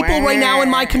many people right now in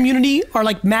my community are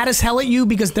mad as hell at you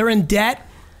because they're in debt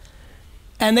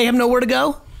and they have nowhere to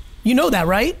go? You know that,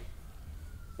 right?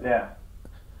 Yeah.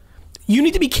 You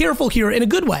need to be careful here in a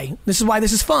good way. This is why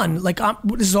this is fun.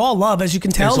 This is all love, as you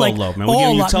can tell. It's all love, man. We're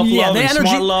giving you tough love and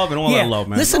smart love and all that love,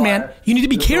 man. Listen, man, you need to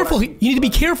be careful. You need to be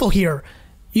careful here.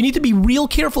 You need to be real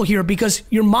careful here, because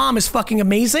your mom is fucking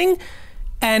amazing.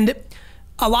 And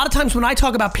a lot of times when I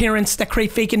talk about parents that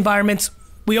create fake environments,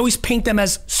 we always paint them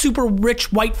as super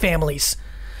rich white families.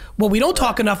 What we don't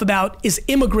talk enough about is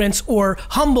immigrants or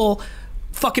humble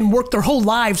fucking work their whole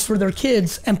lives for their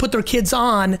kids and put their kids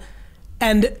on.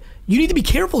 And you need to be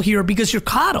careful here because you're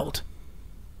coddled.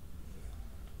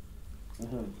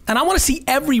 Mm-hmm. And I want to see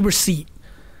every receipt,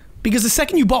 because the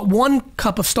second you bought one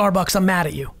cup of Starbucks, I'm mad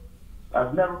at you.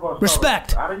 I've never bought Starbucks.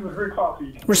 Respect. I don't even drink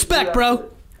coffee. Respect, bro.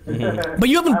 Mm-hmm. But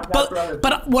you haven't.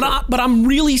 But I'm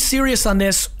really serious on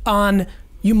this.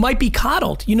 You might be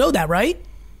coddled. You know that, right?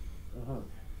 Mm-hmm.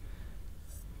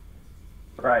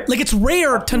 Right. It's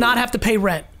rare to not have to pay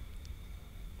rent.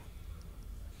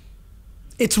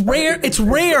 It's rare,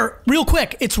 real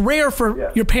quick, it's rare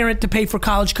for your parent to pay for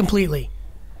college completely.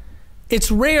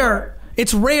 It's rare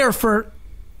for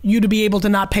you to be able to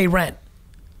not pay rent.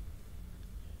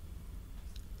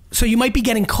 So you might be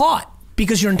getting caught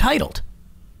because you're entitled.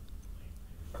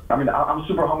 I mean, I'm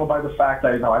super humbled by the fact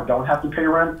that, I don't have to pay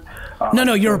rent.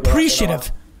 No, you're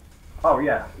appreciative. Oh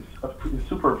yeah,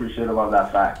 super appreciative of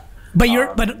that fact. But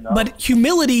but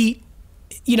humility,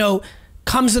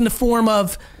 comes in the form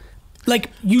of,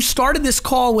 you started this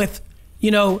call with,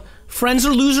 friends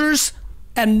are losers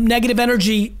and negative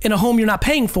energy in a home you're not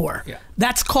paying for. Yeah.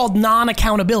 That's called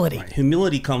non-accountability. Right.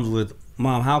 Humility comes with,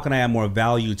 Mom, how can I add more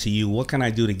value to you? What can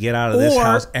I do to get out of this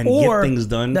house and get things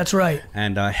done? That's right.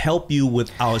 And help you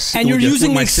with my siblings. And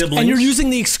you're using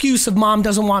the excuse of Mom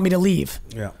doesn't want me to leave.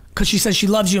 Yeah. Because she says she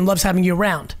loves you and loves having you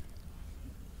around.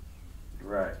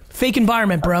 Right. Fake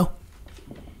environment, bro.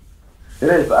 It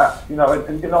is. In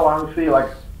all honesty,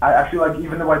 I feel like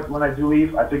even when I do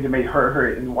leave, I think it may hurt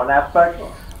her in one aspect.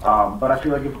 But I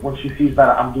feel like when she sees that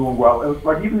I'm doing well, it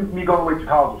was even me going away to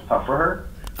college was tough for her.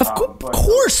 Of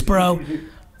course, bro.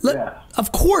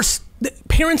 Of course.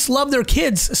 parents love their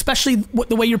kids, especially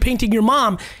the way you're painting your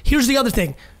mom. Here's the other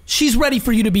thing. She's ready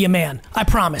for you to be a man. I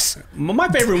promise. My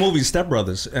favorite movie is Step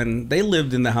Brothers, and they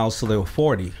lived in the house till they were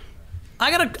 40. I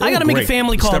gotta make a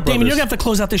family call. Daymond, you're gonna have to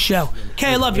close out this show. Okay,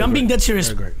 I love you. I'm being dead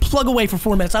serious. Plug away for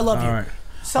 4 minutes. I love you. All right.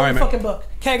 Sell the fucking book.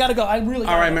 Okay, I gotta go. I really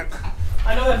gotta All right, go. man.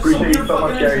 I know that's Appreciate you so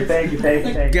much, Gary. Thank you.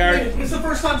 Gary. This is the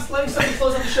first time letting somebody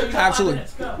close out the show. You got Absolutely.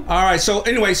 5 minutes. Go. All right. So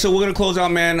anyway, so we're gonna close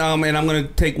out, man. And I'm gonna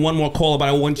take one more call, but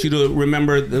I want you to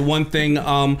remember the one thing.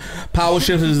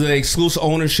 PowerShift is the exclusive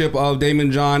ownership of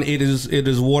Daymond John. It is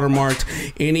watermarked.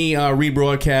 Any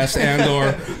rebroadcast and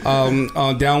or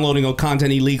downloading of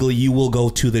content illegally, you will go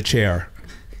to the chair.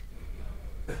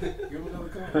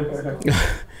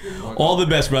 All the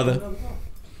best, brother.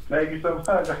 Thank you so much.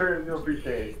 I really do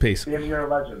appreciate it. Peace. Damn, you're a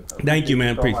legend. Thank you,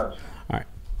 man. So Peace. much. All right.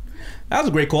 That was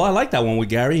a great call. I like that one with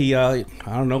Gary. He, I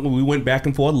don't know, we went back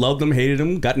and forth, loved him, hated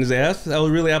him, got in his ass. That was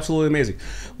really absolutely amazing.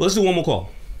 Well, let's do one more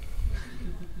call.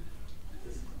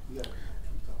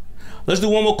 Let's do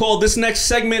one more call. This next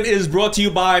segment is brought to you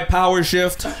by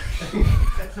PowerShift.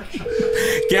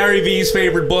 Garyvee's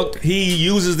favorite book. He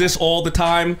uses this all the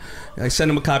time. I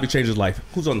sent him a copy, changed his life.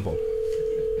 Who's on the phone?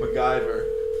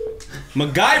 MacGyver.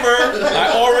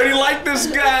 I already like this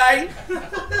guy.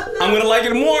 I'm gonna like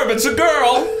it more if it's a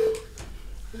girl.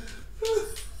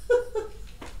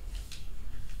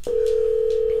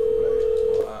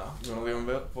 Wow. You wanna leave him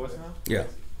a voicemail? Yeah.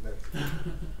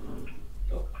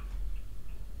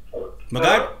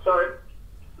 MacGyver? Sorry.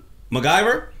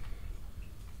 MacGyver?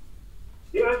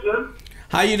 Yeah, Jim.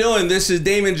 How you doing? This is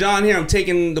Daymond John here. I'm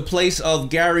taking the place of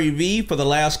Garyvee for the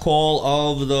last call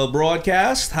of the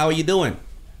broadcast. How are you doing?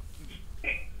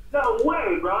 No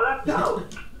way, bro. That's dope.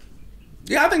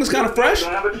 Yeah, I think it's kind of fresh.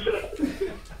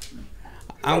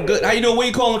 I'm good. How you doing? Where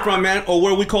you calling from, man? Or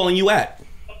where are we calling you at?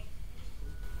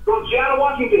 From Seattle,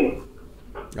 Washington.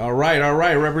 All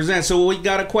right. Represent. So we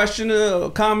got a question, a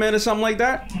comment, or something like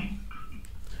that?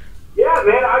 Yeah,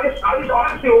 man. I just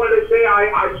honestly wanted to say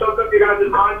I soak up your guys'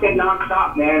 content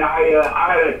nonstop, man. I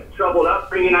had a troubled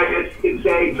upbringing, I guess you could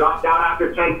say. Dropped out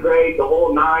after 10th grade, the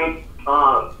whole 9.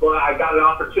 But I got an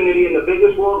opportunity in the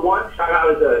business world once. I got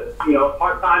as a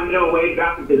part-time minimum wage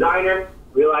graphic designer.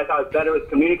 Realized I was better with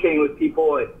communicating with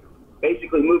people, and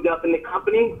basically moved up in the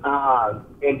company.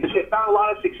 And just found a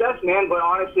lot of success, man. But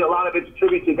honestly, a lot of it's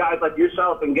attributed to guys like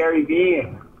yourself and Garyvee,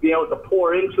 and being able to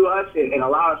pour into us and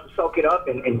allow us to soak it up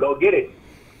and go get it.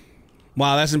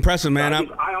 Wow, that's impressive, man. I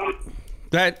just want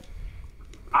to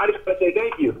say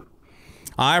thank you.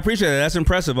 I appreciate it. That's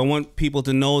impressive. I want people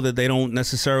to know that they don't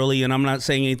necessarily, and I'm not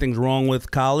saying anything's wrong with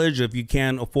college. If you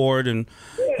can't afford to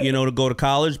go to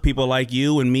college, people like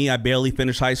you and me, I barely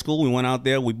finished high school. We went out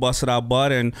there, we busted our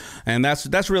butt, and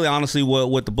that's really honestly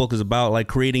what the book is about, like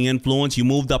creating influence. You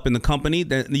moved up in the company.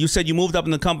 You said you moved up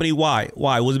in the company. Why?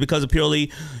 Was it because of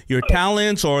purely your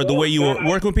talents or the way you were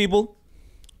working with people?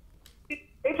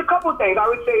 It's a couple of things. I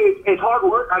would say it's hard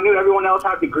work. I knew everyone else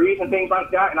had degrees and things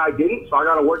like that, and I didn't, so I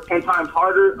got to work 10 times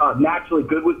harder. Naturally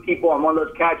good with people. I'm one of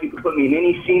those cats. You can put me in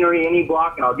any scenery, any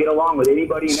block, and I'll get along with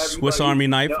anybody and everybody. Swiss Army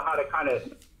knife. You know how to kind of,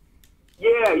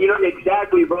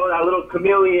 exactly, bro. That little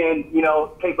chameleon,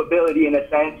 capability in a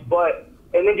sense.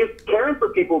 And then just caring for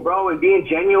people, bro, and being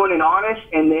genuine and honest.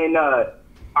 And then I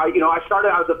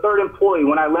was the third employee.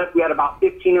 When I left, we had about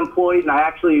 15 employees, and I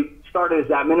actually started as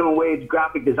that minimum wage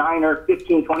graphic designer,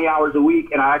 15, 20 hours a week,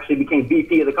 and I actually became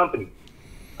VP of the company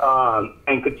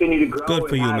and continue to grow. Good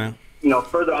for you, man.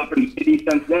 Further opportunities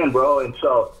since then, bro. And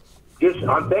so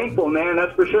I'm thankful, man,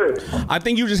 that's for sure. I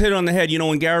think you just hit it on the head.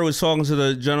 When Gary was talking to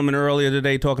the gentleman earlier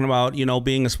today, talking about,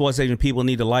 being a sports agent, people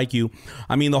need to like you.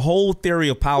 I mean, the whole theory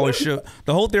of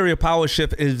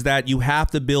PowerShift is that you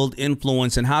have to build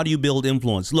influence. And how do you build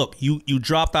influence? Look, you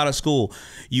dropped out of school.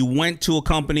 You went to a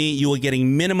company. You were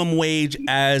getting minimum wage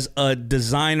as a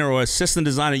designer or assistant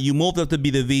designer. You moved up to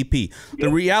be the VP. The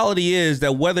reality is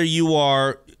that whether you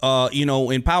are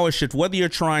in PowerShift, whether you're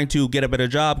trying to get a better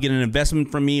job, get an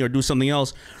investment from me, or do something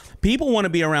else, people want to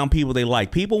be around people they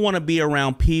like. People want to be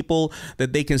around people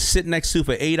that they can sit next to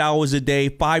for 8 hours a day,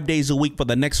 5 days a week for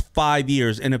the next 5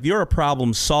 years. And if you're a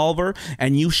problem solver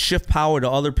and you shift power to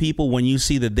other people when you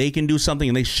see that they can do something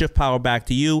and they shift power back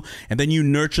to you, and then you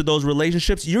nurture those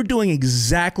relationships, you're doing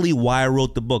exactly why I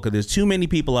wrote the book. There's too many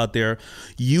people out there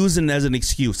using it as an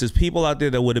excuse. There's people out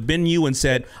there that would have been you and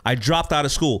said, I dropped out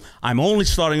of school. I'm only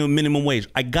starting with minimum wage.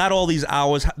 I got all these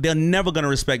hours. They're never going to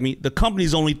respect me. The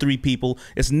company's only 3 people.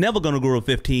 It's never going to grow to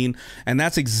 15, and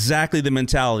that's exactly the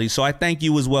mentality. So I thank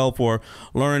you as well for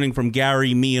learning from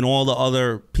Gary, me, and all the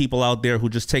other people out there who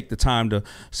just take the time to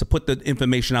put the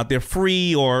information out there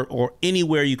free or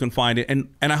anywhere you can find it. And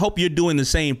I hope you're doing the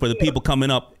same for the people coming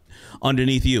up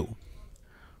underneath you?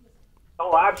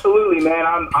 Oh, absolutely, man.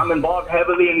 I'm involved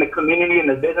heavily in the community and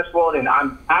the business world, and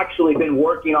I'm actually been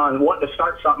working on wanting to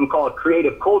start something called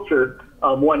Creative Culture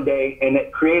one day. And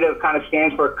it creative kind of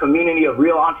stands for a community of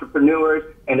real entrepreneurs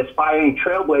and aspiring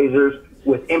trailblazers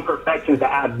with imperfections to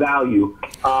add value.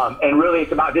 And really,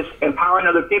 it's about just empowering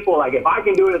other people. Like, if I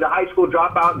can do it as a high school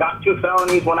dropout, got 2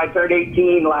 felonies when I turned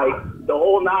 18, like the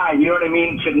whole nine, you know what I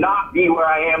mean? Should not be where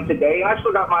I am today. And I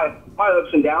still got my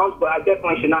ups and downs, but I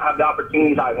definitely should not have the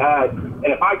opportunities I've had. And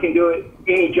if I can do it,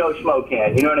 any Joe Schmo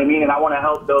can, you know what I mean? And I want to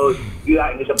help those do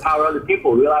that and just empower other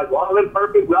people. Realize we're all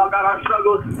imperfect, we all got our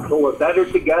struggles, but we're better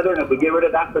together. And if we get rid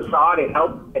of that facade and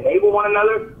help enable one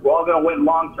another, we're all going to win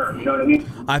long term, you know what I mean?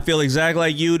 I feel exactly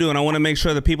like you do, and I want to make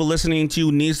sure that people listening to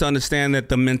you needs to understand that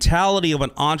the mentality of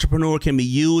an entrepreneur can be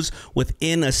used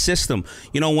within a system.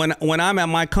 You know, when I'm at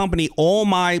my company, all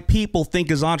my people think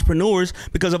as entrepreneurs,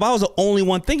 because if I was the only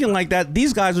one thinking like that,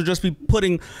 these guys would just be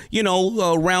putting, you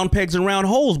know, round pegs in round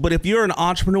holes. But if you're an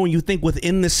entrepreneur and you think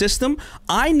within the system,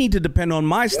 I need to depend on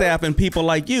my staff and people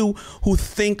like you who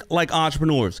think like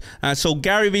entrepreneurs. So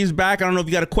Garyvee's back. I don't know if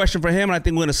you got a question for him, and I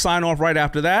think we're going to sign off right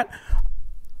after that.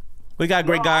 We got a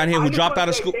great guy in here who dropped out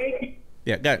of school.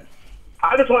 Yeah, go ahead.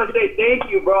 I just want to say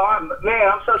thank you, bro. I'm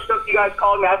so stoked you guys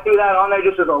called me. I threw that on there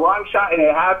just as a long shot, and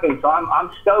it happened. So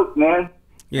I'm stoked, man.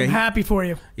 Yeah, I'm happy for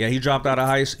you. Yeah, he dropped out of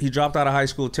high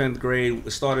school, 10th grade,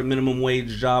 started minimum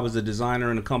wage job as a designer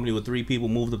in a company with 3 people,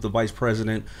 moved up to vice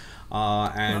president,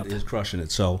 and is crushing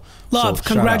it. So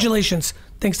congratulations.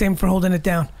 Thanks, Daymond, for holding it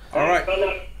down. All right.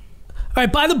 All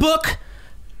right, buy the book.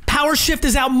 Power Shift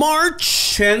is out March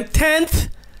 10th.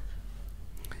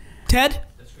 Ted?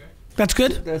 That's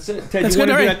good? That's it. Ted, you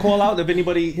want to do that call out if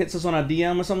anybody hits us on our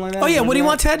DM or something like that? Oh, yeah. What do you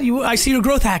want, Ted? I see your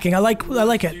growth hacking. I like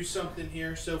it. Do something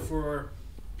here. So for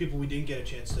people we didn't get a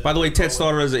chance to... By the way, Ted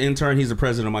started as an intern. He's the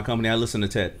president of my company. I listen to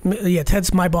Ted. Yeah,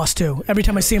 Ted's my boss, too. Every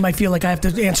time I see him, I feel like I have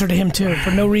to answer to him, too,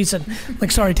 for no reason.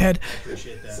 Like, sorry, Ted.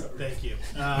 Appreciate that. Thank you.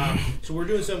 So we're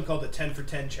doing something called the 10 for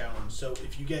 10 challenge. So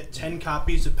if you get 10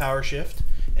 copies of Power Shift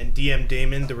and DM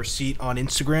Daymond the receipt on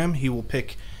Instagram, he will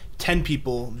pick 10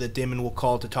 people that Daymond will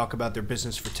call to talk about their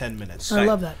business for 10 minutes. I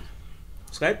love that.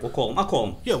 Skype? We'll call him. I'll call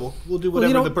him. Yeah, we'll do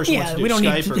whatever the person wants to do. We don't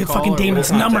Skype need fucking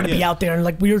Daymond's number to be out there and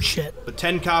like weird shit. But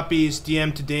 10 copies,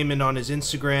 DM to Daymond on his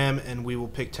Instagram, and we will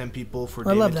pick 10 people for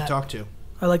Daymond to talk to.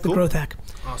 I like the growth hack.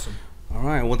 Awesome. All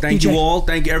right. Well, thank you all.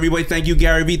 Thank you, everybody. Thank you,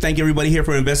 Garyvee. Thank you, everybody here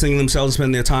for investing in themselves and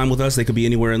spending their time with us. They could be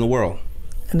anywhere in the world.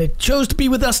 And they chose to be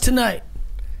with us tonight.